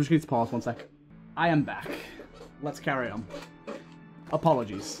 one sec, I'm just going to pause 1 sec. I am back. Let's carry on.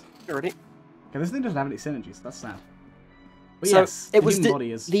 Apologies. You ready? Okay, this thing doesn't have any synergies, that's sad. But so yes, the human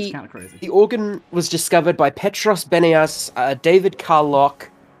body is kind of crazy. The organ was discovered by Petros Beneas, David Carlock,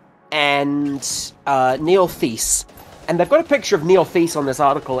 and Neil Thies. And they've got a picture of Neil Thies on this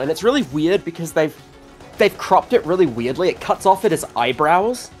article, and it's really weird because they've cropped it really weirdly. It cuts off at his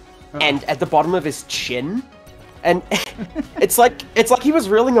eyebrows and at the bottom of his chin. And it's like he was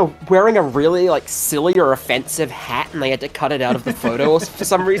wearing a really like silly or offensive hat, and they had to cut it out of the photo for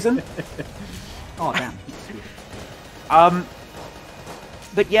some reason. Oh damn.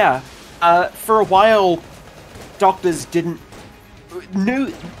 But yeah, for a while, doctors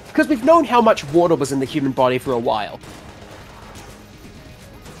knew because we've known how much water was in the human body for a while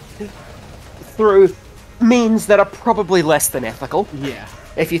through means that are probably less than ethical. Yeah.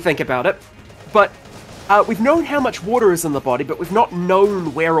 If you think about it, but. We've known how much water is in the body, but we've not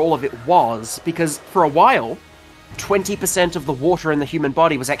known where all of it was, because for a while, 20% of the water in the human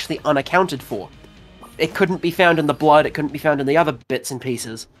body was actually unaccounted for. It couldn't be found in the blood, it couldn't be found in the other bits and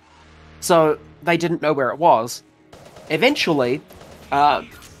pieces. So, they didn't know where it was. Eventually,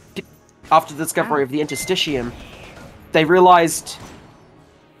 after the discovery of the interstitium, they realized,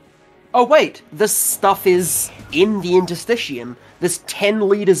 oh wait, this stuff is in the interstitium. There's 10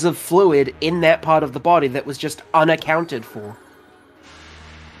 liters of fluid in that part of the body that was just unaccounted for.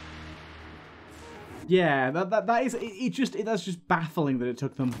 Yeah, that's just baffling that it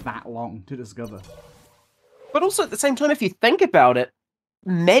took them that long to discover. But also at the same time, if you think about it,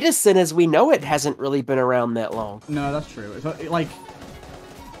 medicine as we know it hasn't really been around that long. No, that's true. It's like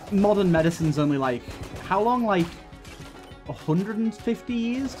modern medicine's only like how long? Like 150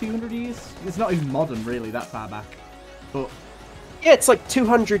 years, 200 years? It's not even modern really that far back. But yeah, it's like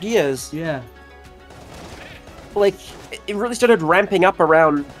 200 years. Yeah. Like, it really started ramping up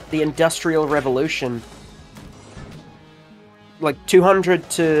around the Industrial Revolution. Like, 200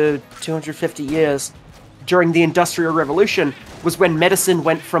 to 250 years during the Industrial Revolution was when medicine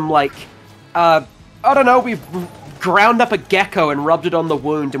went from, like, I don't know, we ground up a gecko and rubbed it on the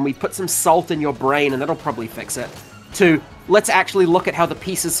wound, and we put some salt in your brain, and that'll probably fix it, to, let's actually look at how the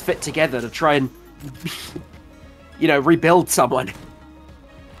pieces fit together to try and you know, rebuild someone.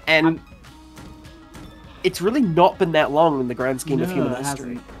 And it's really not been that long in the grand scheme of human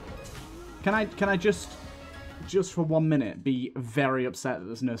history. Can I just for 1 minute be very upset that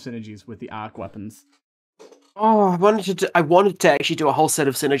there's no synergies with the arc weapons? Oh, I wanted to actually do a whole set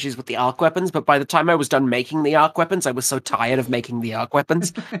of synergies with the arc weapons, but by the time I was done making the arc weapons, I was so tired of making the arc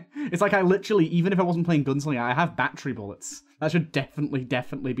weapons. It's like I literally, even if I wasn't playing Gunslinger, I have battery bullets. That should definitely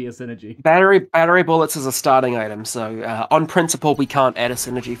be a synergy. Battery bullets is a starting item, so on principle, we can't add a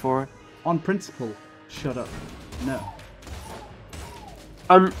synergy for it. On principle? Shut up. No.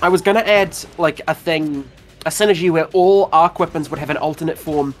 I was gonna add, like, a synergy where all arc weapons would have an alternate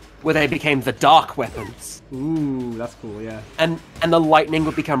form where they became the dark weapons. Ooh, that's cool, yeah. And the lightning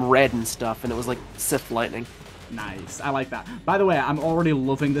would become red and stuff, and it was like Sith lightning. Nice. I like that. By the way, I'm already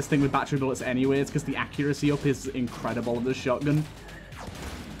loving this thing with battery bullets anyways, because the accuracy up is incredible of this shotgun.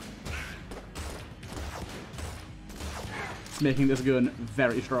 It's making this gun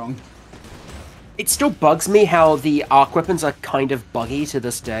very strong. It still bugs me how the arc weapons are kind of buggy to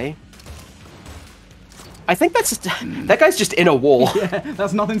this day. I think that's just, that guy's just in a wall. Yeah,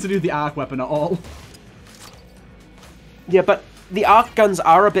 that's nothing to do with the arc weapon at all. Yeah, but the arc guns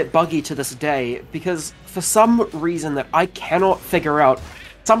are a bit buggy to this day, because for some reason that I cannot figure out,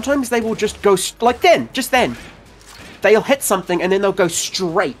 sometimes they will just go, like just then. They'll hit something and then they'll go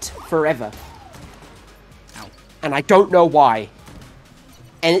straight forever. Ow. And I don't know why.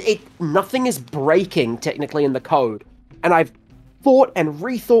 And nothing is breaking, technically, in the code. And I've thought and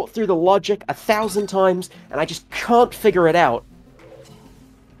rethought through the logic 1,000 times, and I just can't figure it out.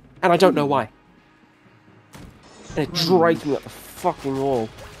 And I don't know why. And it drives me up the fucking wall.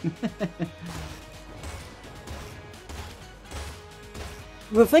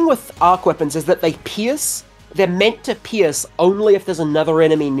 The thing with arc weapons is that they pierce. They're meant to pierce only if there's another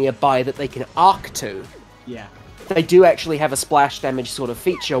enemy nearby that they can arc to. Yeah. They do actually have a splash damage sort of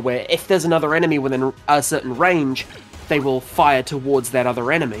feature where if there's another enemy within a certain range, they will fire towards that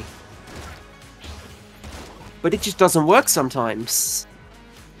other enemy. But it just doesn't work sometimes.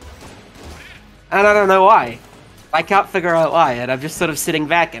 And I don't know why. I can't figure out why, and I'm just sort of sitting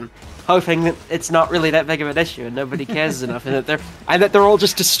back and hoping that it's not really that big of an issue and nobody cares enough, and that they're all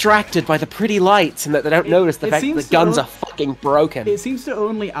just distracted by the pretty lights and that they don't notice the fact that the guns are fucking broken. It seems to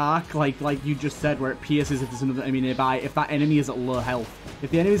only arc, like you just said, where it pierces if there's another enemy nearby, if that enemy is at low health.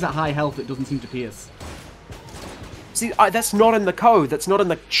 If the enemy's at high health, it doesn't seem to pierce. See, that's not in the code. That's not in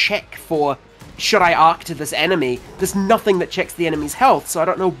the check for, should I arc to this enemy? There's nothing that checks the enemy's health, so I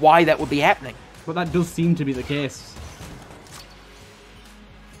don't know why that would be happening. But that does seem to be the case.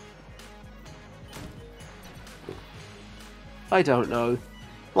 I don't know.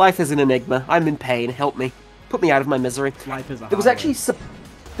 Life is an enigma. I'm in pain. Help me. Put me out of my misery. Life is a There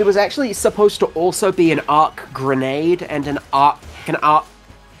was actually supposed to also be an arc grenade and an arc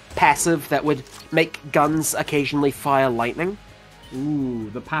passive that would make guns occasionally fire lightning.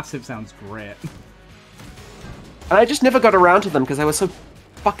 Ooh, the passive sounds great. And I just never got around to them because I was so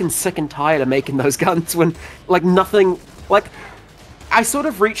fucking sick and tired of making those guns when, like, nothing... Like, I sort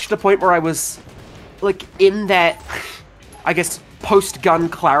of reached a point where I was, like, in that, I guess, post-gun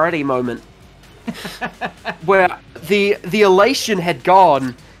clarity moment. Where the elation had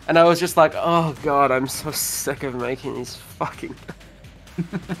gone, and I was just like, oh god, I'm so sick of making these fucking...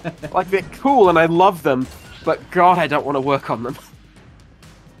 Like, they're cool and I love them, but god, I don't want to work on them.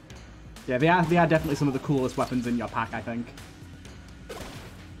 Yeah, they are definitely some of the coolest weapons in your pack, I think.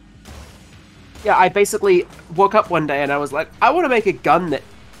 Yeah, I basically woke up one day and I was like, I want to make a gun that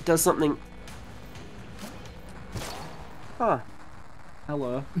does something... Huh.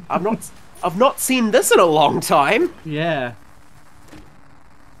 Hello. I've not seen this in a long time. Yeah.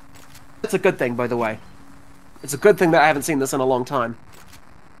 It's a good thing, by the way. It's a good thing that I haven't seen this in a long time.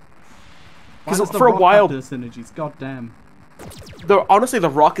 Because for a while... synergies? God damn. Honestly, the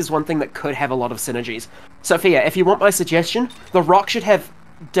rock is one thing that could have a lot of synergies. Sophia, if you want my suggestion, the rock should have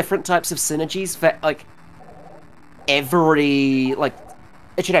different types of synergies for, like, every, like,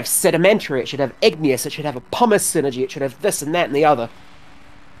 it should have sedimentary, it should have igneous, it should have a pumice synergy, it should have this and that and the other.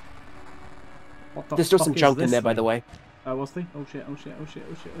 There's still some junk in there, by the way. Oh, what's the? Oh shit, oh shit, oh shit,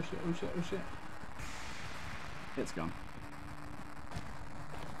 oh shit, oh shit, oh shit, oh shit. It's gone.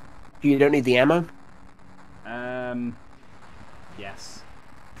 You don't need the ammo? Yes.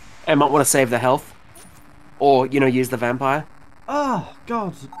 I might want to save the health. Or, you know, use the vampire. Oh,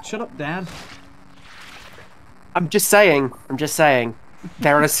 God. Shut up, Dad. I'm just saying.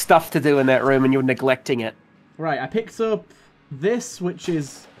 There is stuff to do in that room and you're neglecting it. Right, I picked up this, which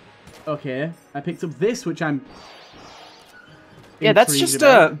is... Okay. I picked up this, which I'm... Yeah, that's just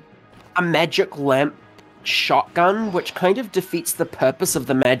a magic lamp shotgun, which kind of defeats the purpose of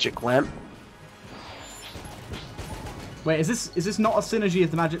the magic lamp. Wait, is this not a synergy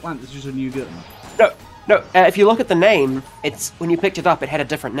of the magic lamp? It's just a new gun? No. If you look at the name, it's when you picked it up, it had a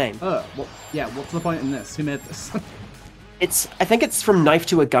different name. Oh, well, yeah. What's the point in this? Who made this? I think it's from Knife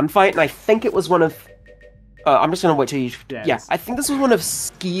to a Gunfight, and I think it was one of... I'm just gonna wait till you... Yeah, I think this was one of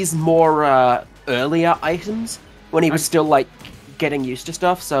Ski's more earlier items, when he was still, like, getting used to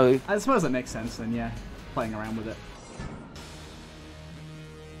stuff, so... I suppose that makes sense then, yeah. Playing around with it.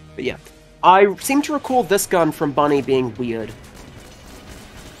 But yeah. I seem to recall this gun from Bunny being weird.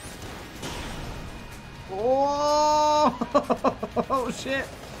 Oh, shit.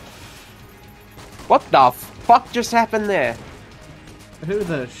 What the fuck just happened there? Who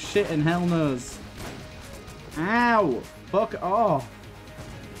the shit in hell knows? Ow! Fuck off.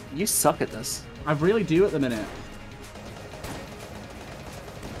 You suck at this. I really do at the minute.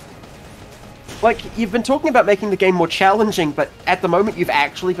 Like, you've been talking about making the game more challenging, but at the moment you've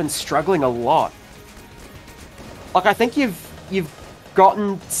actually been struggling a lot. Like, I think you've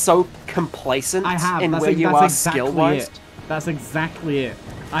gotten so complacent in where you are skill-wise. That's exactly it.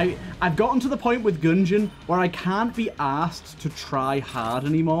 I've gotten to the point with Gungeon where I can't be asked to try hard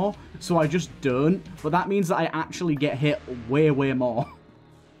anymore, so I just don't. But that means that I actually get hit way, way more.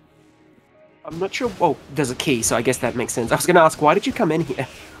 I'm not sure... Oh, there's a key, so I guess that makes sense. I was going to ask, why did you come in here?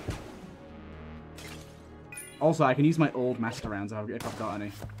 Also, I can use my old master rounds if I've got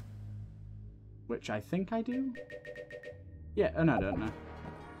any. Which I think I do? Yeah, oh no, I don't know.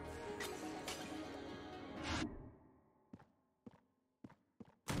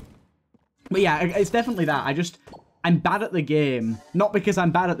 But yeah, it's definitely that. I'm bad at the game. Not because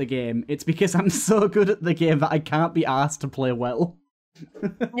I'm bad at the game, it's because I'm so good at the game that I can't be asked to play well.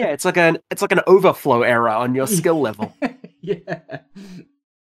 Yeah, it's like an overflow error on your skill level. Yeah.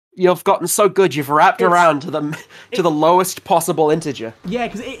 You've gotten so good, you've wrapped around to the lowest possible integer. Yeah,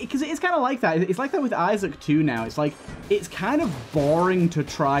 because it is kind of like that. It's like that with Isaac too now. It's like, it's kind of boring to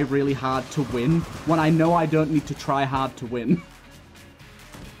try really hard to win when I know I don't need to try hard to win.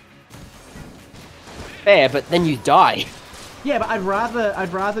 Fair, but then you die. Yeah, but I'd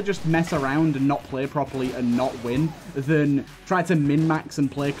rather just mess around and not play properly and not win than try to min-max and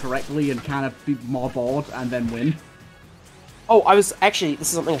play correctly and kind of be more bored and then win. Oh, this is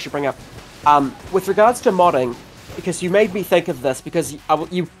something I should bring up. With regards to modding, because you made me think of this, because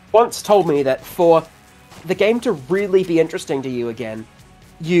you once told me that for the game to really be interesting to you again,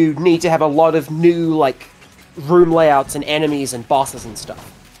 you need to have a lot of new, like, room layouts and enemies and bosses and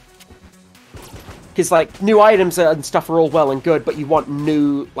stuff. Because, like, new items and stuff are all well and good, but you want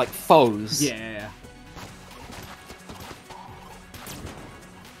new, like, foes. Yeah.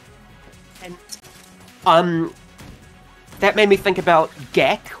 And, that made me think about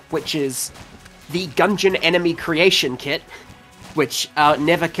Gek, which is the Gungeon enemy creation kit, which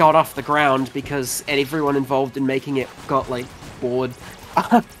never got off the ground because everyone involved in making it got, like, bored.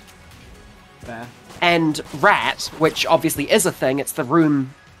 Fair. And Rat, which obviously is a thing, it's the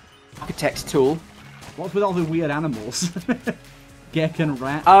room architect tool. What's with all the weird animals? Gek and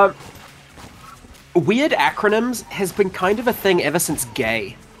Rat? Weird acronyms has been kind of a thing ever since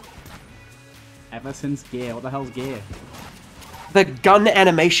Gay. Ever since Gay? What the hell's Gay? The gun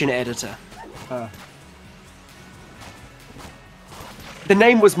animation editor. The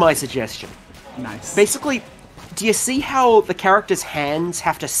name was my suggestion. Nice. Basically, do you see how the character's hands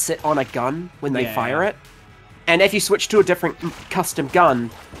have to sit on a gun when they fire it? And if you switch to a different custom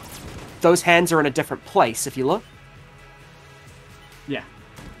gun, those hands are in a different place, if you look. Yeah.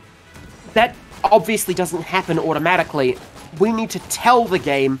 That obviously doesn't happen automatically. We need to tell the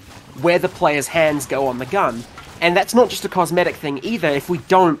game where the player's hands go on the gun. And that's not just a cosmetic thing either. If we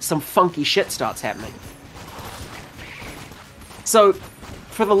don't, some funky shit starts happening. So,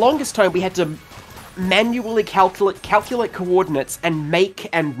 for the longest time, we had to manually calculate coordinates and make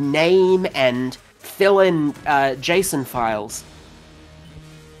and name and fill in JSON files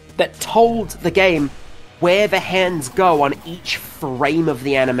that told the game where the hands go on each frame of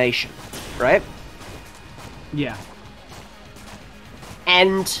the animation, right? Yeah.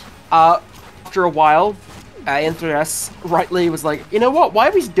 And after a while, N3S rightly was like, you know what, why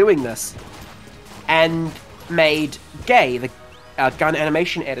are we doing this? And made Gay, the gun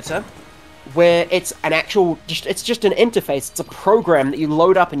animation editor, where it's an actual, it's just an interface, it's a program that you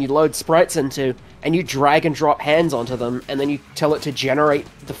load up and you load sprites into, and you drag and drop hands onto them, and then you tell it to generate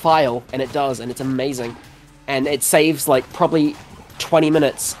the file, and it does, and it's amazing. And it saves, like, probably 20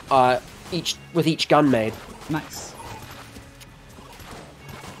 minutes with each gun made. Nice.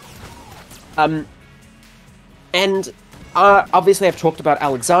 And obviously I've talked about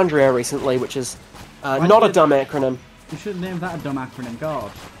Alexandria recently, which is not a dumb acronym. You should have named that a dumb acronym,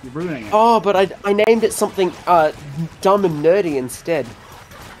 God. You're ruining it. Oh, but I named it something dumb and nerdy instead.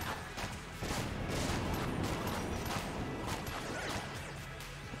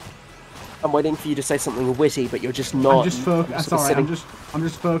 I'm waiting for you to say something witty, but you're just not. I'm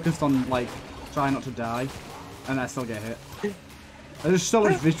just focused on, like, trying not to die, and I still get hit. There's so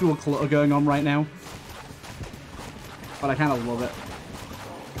much visual clutter going on right now, but I kind of love it.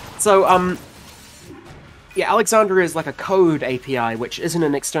 So, yeah, Alexandria is like a code API, which isn't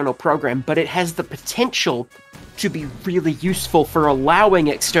an external program, but it has the potential to be really useful for allowing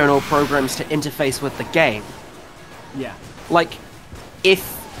external programs to interface with the game. Yeah. Like,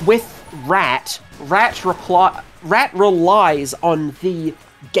 if with Rat relies on the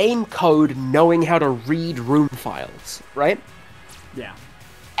game code knowing how to read room files, right? Yeah.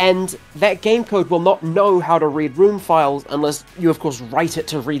 And that game code will not know how to read room files unless you, of course, write it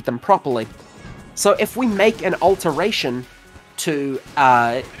to read them properly. So if we make an alteration to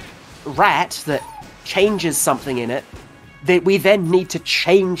rat that changes something in it, we then need to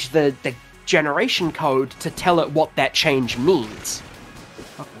change the generation code to tell it what that change means.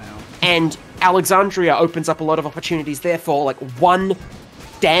 And Alexandria opens up a lot of opportunities there for, like, one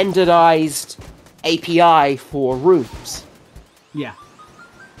standardized API for rooms. Yeah.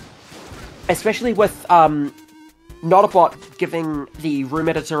 Especially with Notabot giving the room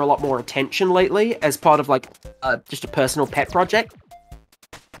editor a lot more attention lately as part of, like, just a personal pet project.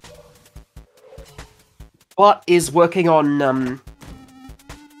 Bot is working on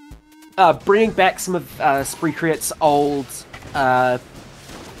bringing back some of Spree Create's old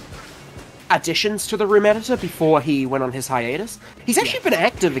additions to the room editor before he went on his hiatus. He's actually been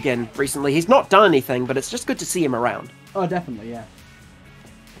active again recently. He's not done anything, but it's just good to see him around. Oh, definitely, yeah.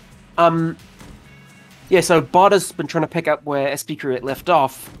 Yeah, so Bot has been trying to pick up where SP Create left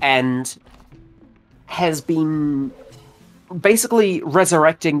off, and has been basically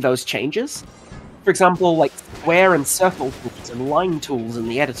resurrecting those changes. For example, like square and circle tools and line tools in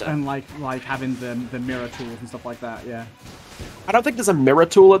the editor. And like having the mirror tools and stuff like that, yeah. I don't think there's a mirror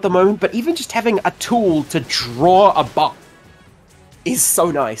tool at the moment, but even just having a tool to draw a box is so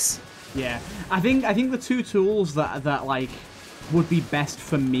nice. Yeah, I think the two tools that like would be best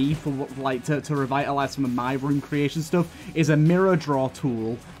for me for like to revitalize some of my room creation stuff is a mirror draw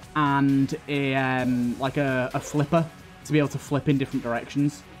tool and a like a flipper to be able to flip in different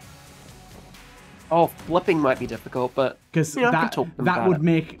directions. Oh, flipping might be difficult, but because that would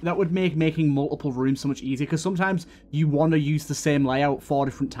make making multiple rooms so much easier. Because sometimes you want to use the same layout 4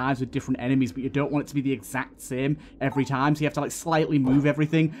 different times with different enemies, but you don't want it to be the exact same every time. So you have to like slightly move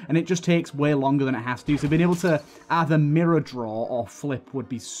everything, and it just takes way longer than it has to. So being able to either mirror draw or flip would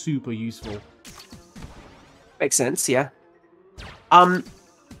be super useful. Makes sense, yeah. But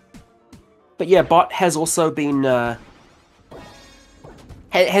yeah, Bot has also been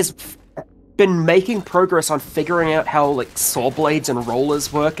has been making progress on figuring out how like saw blades and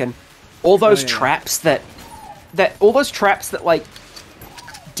rollers work, and all those traps that like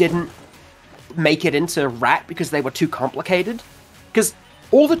didn't make it into Rat because they were too complicated. Because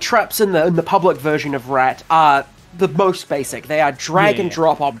all the traps in the public version of Rat are the most basic. They are drag and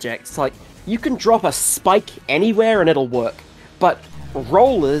drop objects. Like, you can drop a spike anywhere and it'll work. But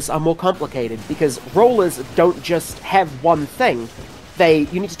rollers are more complicated because rollers don't just have one thing.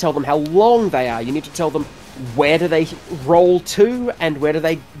 You need to tell them how long they are. You need to tell them where do they roll to and where do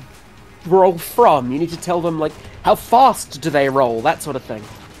they roll from. You need to tell them, like, how fast do they roll, that sort of thing.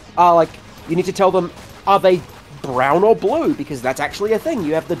 Like, you need to tell them, are they brown or blue? Because that's actually a thing.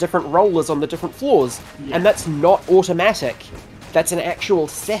 You have the different rollers on the different floors. Yeah. And that's not automatic. That's an actual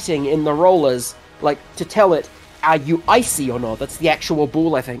setting in the rollers, like, to tell it, are you icy or not? That's the actual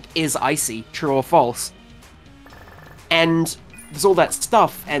bool, I think. Is icy, true or false? And there's all that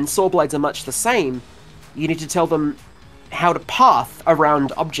stuff, and saw blades are much the same. You need to tell them how to path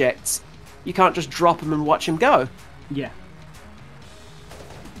around objects. You can't just drop them and watch them go. Yeah.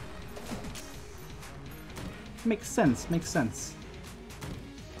 Makes sense, makes sense.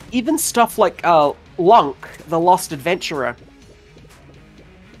 Even stuff like Lunk, the Lost Adventurer.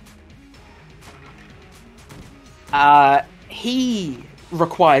 He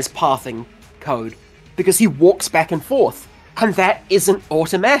requires pathing code, because he walks back and forth. And that isn't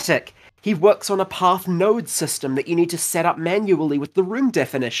automatic. He works on a path node system that you need to set up manually with the room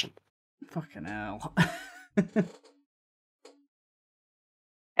definition. Fucking hell.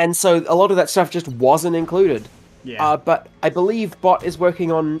 And so a lot of that stuff just wasn't included. Yeah. But I believe Bot is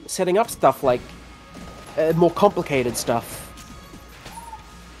working on setting up stuff like more complicated stuff.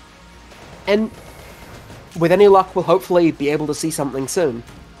 And with any luck, we'll hopefully be able to see something soon.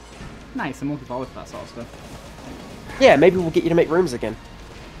 Nice, I'm looking forward to that sort of stuff. Yeah, maybe we'll get you to make rooms again.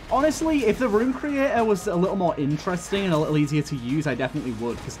 Honestly, if the room creator was a little more interesting and a little easier to use, I definitely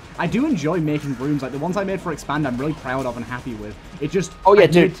would. Because I do enjoy making rooms. Like, the ones I made for Expand, I'm really proud of and happy with. It just... Oh, yeah,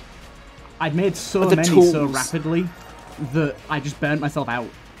 dude. I'd made so many tools so rapidly that I just burnt myself out.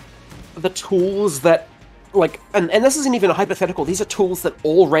 The tools that... Like, and this isn't even a hypothetical. These are tools that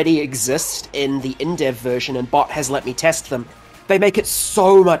already exist in the in-dev version, and Bot has let me test them. They make it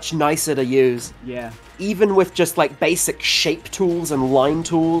so much nicer to use. Yeah. Even with just, like, basic shape tools and line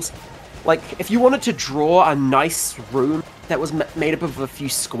tools. Like, if you wanted to draw a nice room that was made up of a few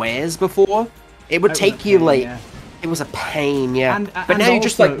squares before, it would take you, like... It was a pain, yeah. And but now you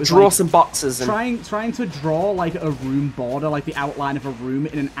just like draw some boxes and trying to draw like a room border, like the outline of a room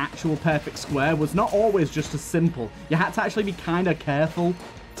in an actual perfect square was not always just as simple. You had to actually be kind of careful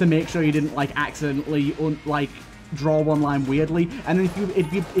to make sure you didn't like accidentally draw one line weirdly. And then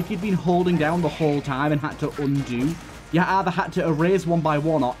if you'd been holding down the whole time and had to undo, you either had to erase one by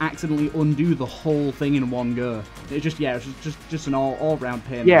one or accidentally undo the whole thing in one go. It was just an all-round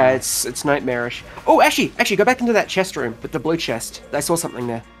pain. Yeah, it's nightmarish. Oh, actually, go back into that chest room with the blue chest. I saw something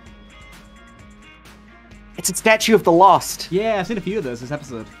there. It's a statue of the Lost. Yeah, I've seen a few of those this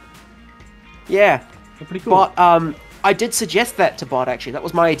episode. Yeah. They're pretty cool. But, I did suggest that to Bot, actually. That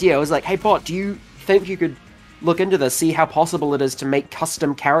was my idea. I was like, hey, Bot, do you think you could look into this, see how possible it is to make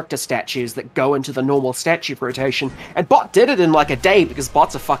custom character statues that go into the normal statue rotation? And Bot did it in like a day because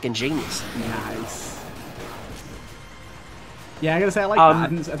Bot's a fucking genius. Nice. Yeah, I gotta say, I like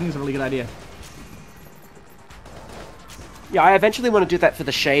that. I think it's a really good idea. Yeah, I eventually want to do that for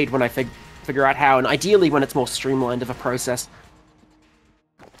the Shade when I figure out how, and ideally when it's more streamlined of a process.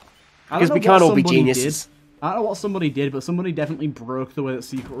 Because we can't all be geniuses. I don't know what somebody did, but somebody definitely broke the way that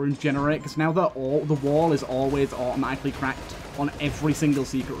secret rooms generate, because now the wall is always automatically cracked on every single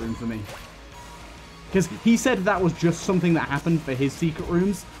secret room for me. Because he said that was just something that happened for his secret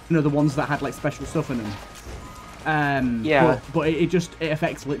rooms, you know, the ones that had like special stuff in them. Yeah. But it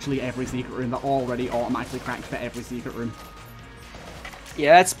affects literally every secret room. They're already automatically cracked for every secret room.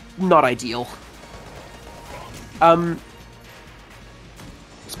 Yeah, that's not ideal.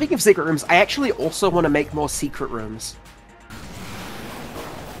 Speaking of secret rooms, I actually also want to make more secret rooms.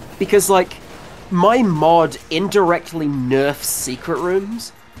 Because, like, my mod indirectly nerfs secret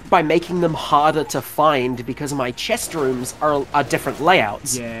rooms by making them harder to find because my chest rooms are different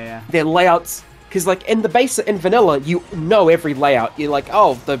layouts. Yeah. They're layouts... Because, like, in vanilla, you know every layout. You're like,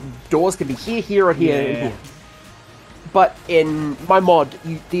 oh, the doors can be here, here, or here, and here. But in my mod,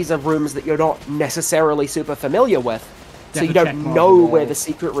 these are rooms that you're not necessarily super familiar with. So you don't know where the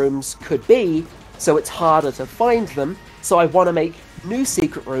secret rooms could be, so it's harder to find them. So I want to make new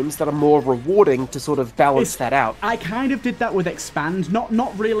secret rooms that are more rewarding to sort of balance that out. I kind of did that with Expand,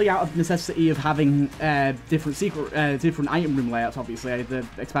 not really out of necessity of having different item room layouts, obviously. The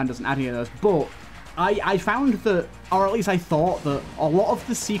Expand doesn't add any of those, but I found that, or at least I thought that, a lot of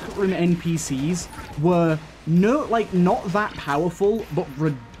the secret room NPCs were not that powerful, but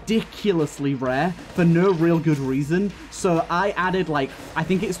ridiculously rare for no real good reason. So I added like, I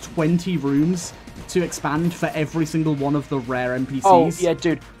think it's 20 rooms to expand for every single one of the rare NPCs. Oh, yeah,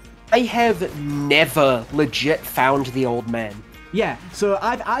 dude. I have never legit found the old man. Yeah, so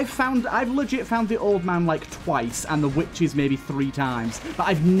I've legit found the old man like twice, and the witches maybe 3 times, but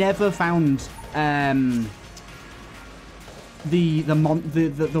I've never found the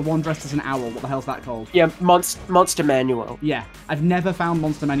one dressed as an owl. What the hell's that called? Yeah, Monster Manual. Yeah, I've never found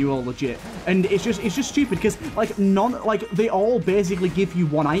Monster Manual legit, and it's just stupid because they all basically give you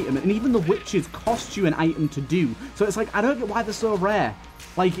one item, and even the witches cost you an item to do. So it's like, I don't get why they're so rare.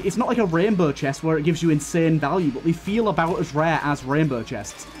 Like, it's not like a rainbow chest where it gives you insane value, but they feel about as rare as rainbow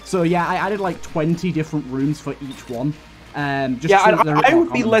chests. So yeah, I added like 20 different rooms for each one. I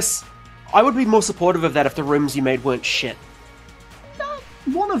would be more supportive of that if the rooms you made weren't shit.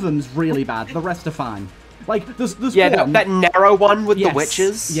 One of them's really bad. The rest are fine. Like, there's one... that narrow one with the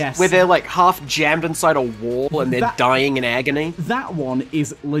witches? Yes. Where they're, like, half jammed inside a wall and they're dying in agony? That one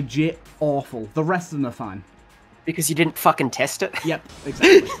is legit awful. The rest of them are fine. Because you didn't fucking test it? Yep,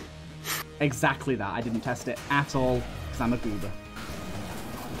 exactly. Exactly that. I didn't test it at all, because I'm a goober.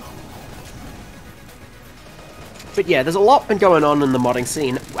 But yeah, there's a lot been going on in the modding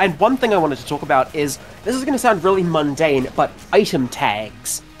scene, and one thing I wanted to talk about is, this is going to sound really mundane, but item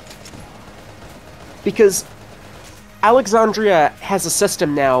tags. Because Alexandria has a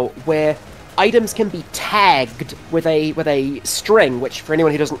system now where items can be tagged with a string, which for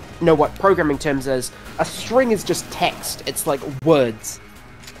anyone who doesn't know what programming terms is, a string is just text. It's like words.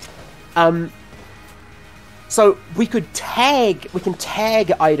 So we can tag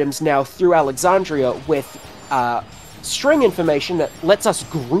items now through Alexandria with string information that lets us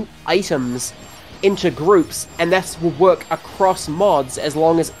group items into groups, and this will work across mods as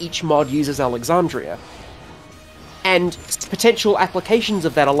long as each mod uses Alexandria. And potential applications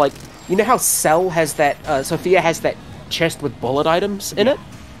of that are like, you know how Cell has that, Sophia has that chest with bullet items in it?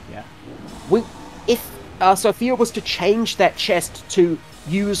 Yeah. If Sophia was to change that chest to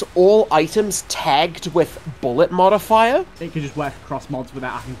use all items tagged with bullet modifier, it could just work across mods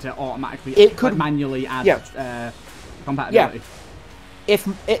without having to automatically manually add compatibility.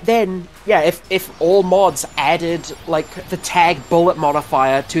 Yeah. If all mods added like the tag bullet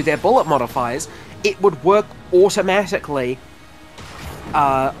modifier to their bullet modifiers, it would work automatically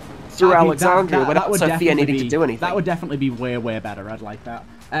through Alexandria without Sophia needing to do anything. That would definitely be way, way better. I'd like that.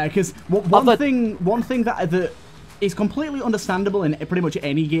 Because one thing that is completely understandable in pretty much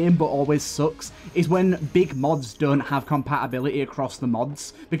any game, but always sucks, is when big mods don't have compatibility across the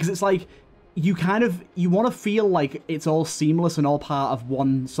mods. Because it's like, you want to feel like it's all seamless and all part of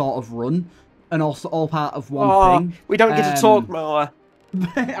one sort of run, and also all part of one thing. We don't get to talk more.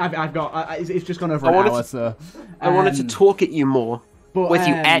 It's just gone over an hour, so... I wanted to talk at you more. With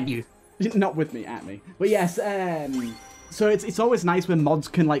you, at you. Not with me, at me. But yes, so it's always nice when mods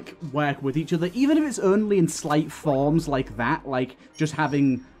can, like, work with each other, even if it's only in slight forms like that, like just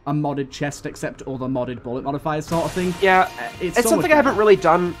having a modded chest accept other modded bullet modifiers sort of thing. Yeah, it's something I haven't really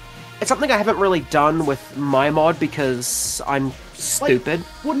done. It's something I haven't really done with my mod because I'm stupid.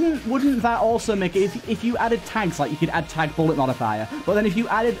 Like, wouldn't that also make it, if you added tags, like you could add tag bullet modifier, but then if you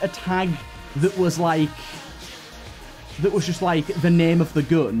added a tag that was like, that was just like the name of the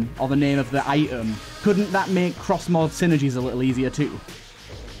gun or the name of the item, couldn't that make cross-mod synergies a little easier too?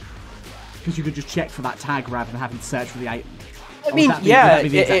 Because you could just check for that tag rather than having to search for the item. I mean, yeah,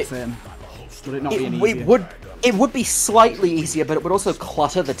 would it not be any easier? It would be slightly easier, but it would also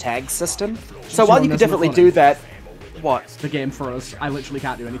clutter the tag system. So while you could definitely do that, what? The game froze. I literally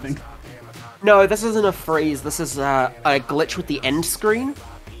can't do anything. No, this isn't a freeze. This is a glitch with the end screen.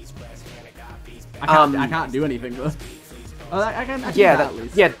 I can't do anything though. I can yeah, at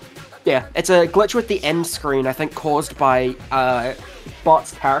least. yeah. It's a glitch with the end screen, I think, caused by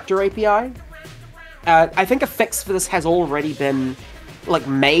bot's character API. I think a fix for this has already been like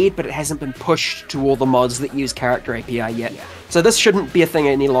made, but it hasn't been pushed to all the mods that use character API yet. Yeah. So this shouldn't be a thing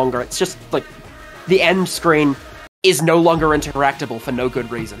any longer. It's just like the end screen is no longer interactable for no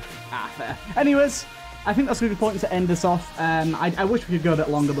good reason. Fair. Anyways, I think that's a good point to end this off. I wish we could go a bit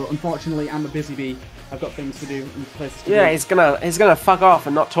longer, but unfortunately, I'm a busy bee. I've got things to do and places to Yeah, go. he's gonna fuck off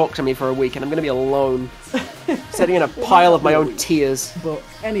and not talk to me for a week, and I'm gonna be alone, sitting in a pile of my own tears. But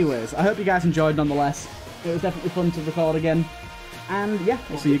anyways, I hope you guys enjoyed nonetheless. It was definitely fun to record again. And yeah,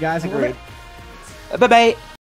 we'll see you guys in a bit. Bye-bye.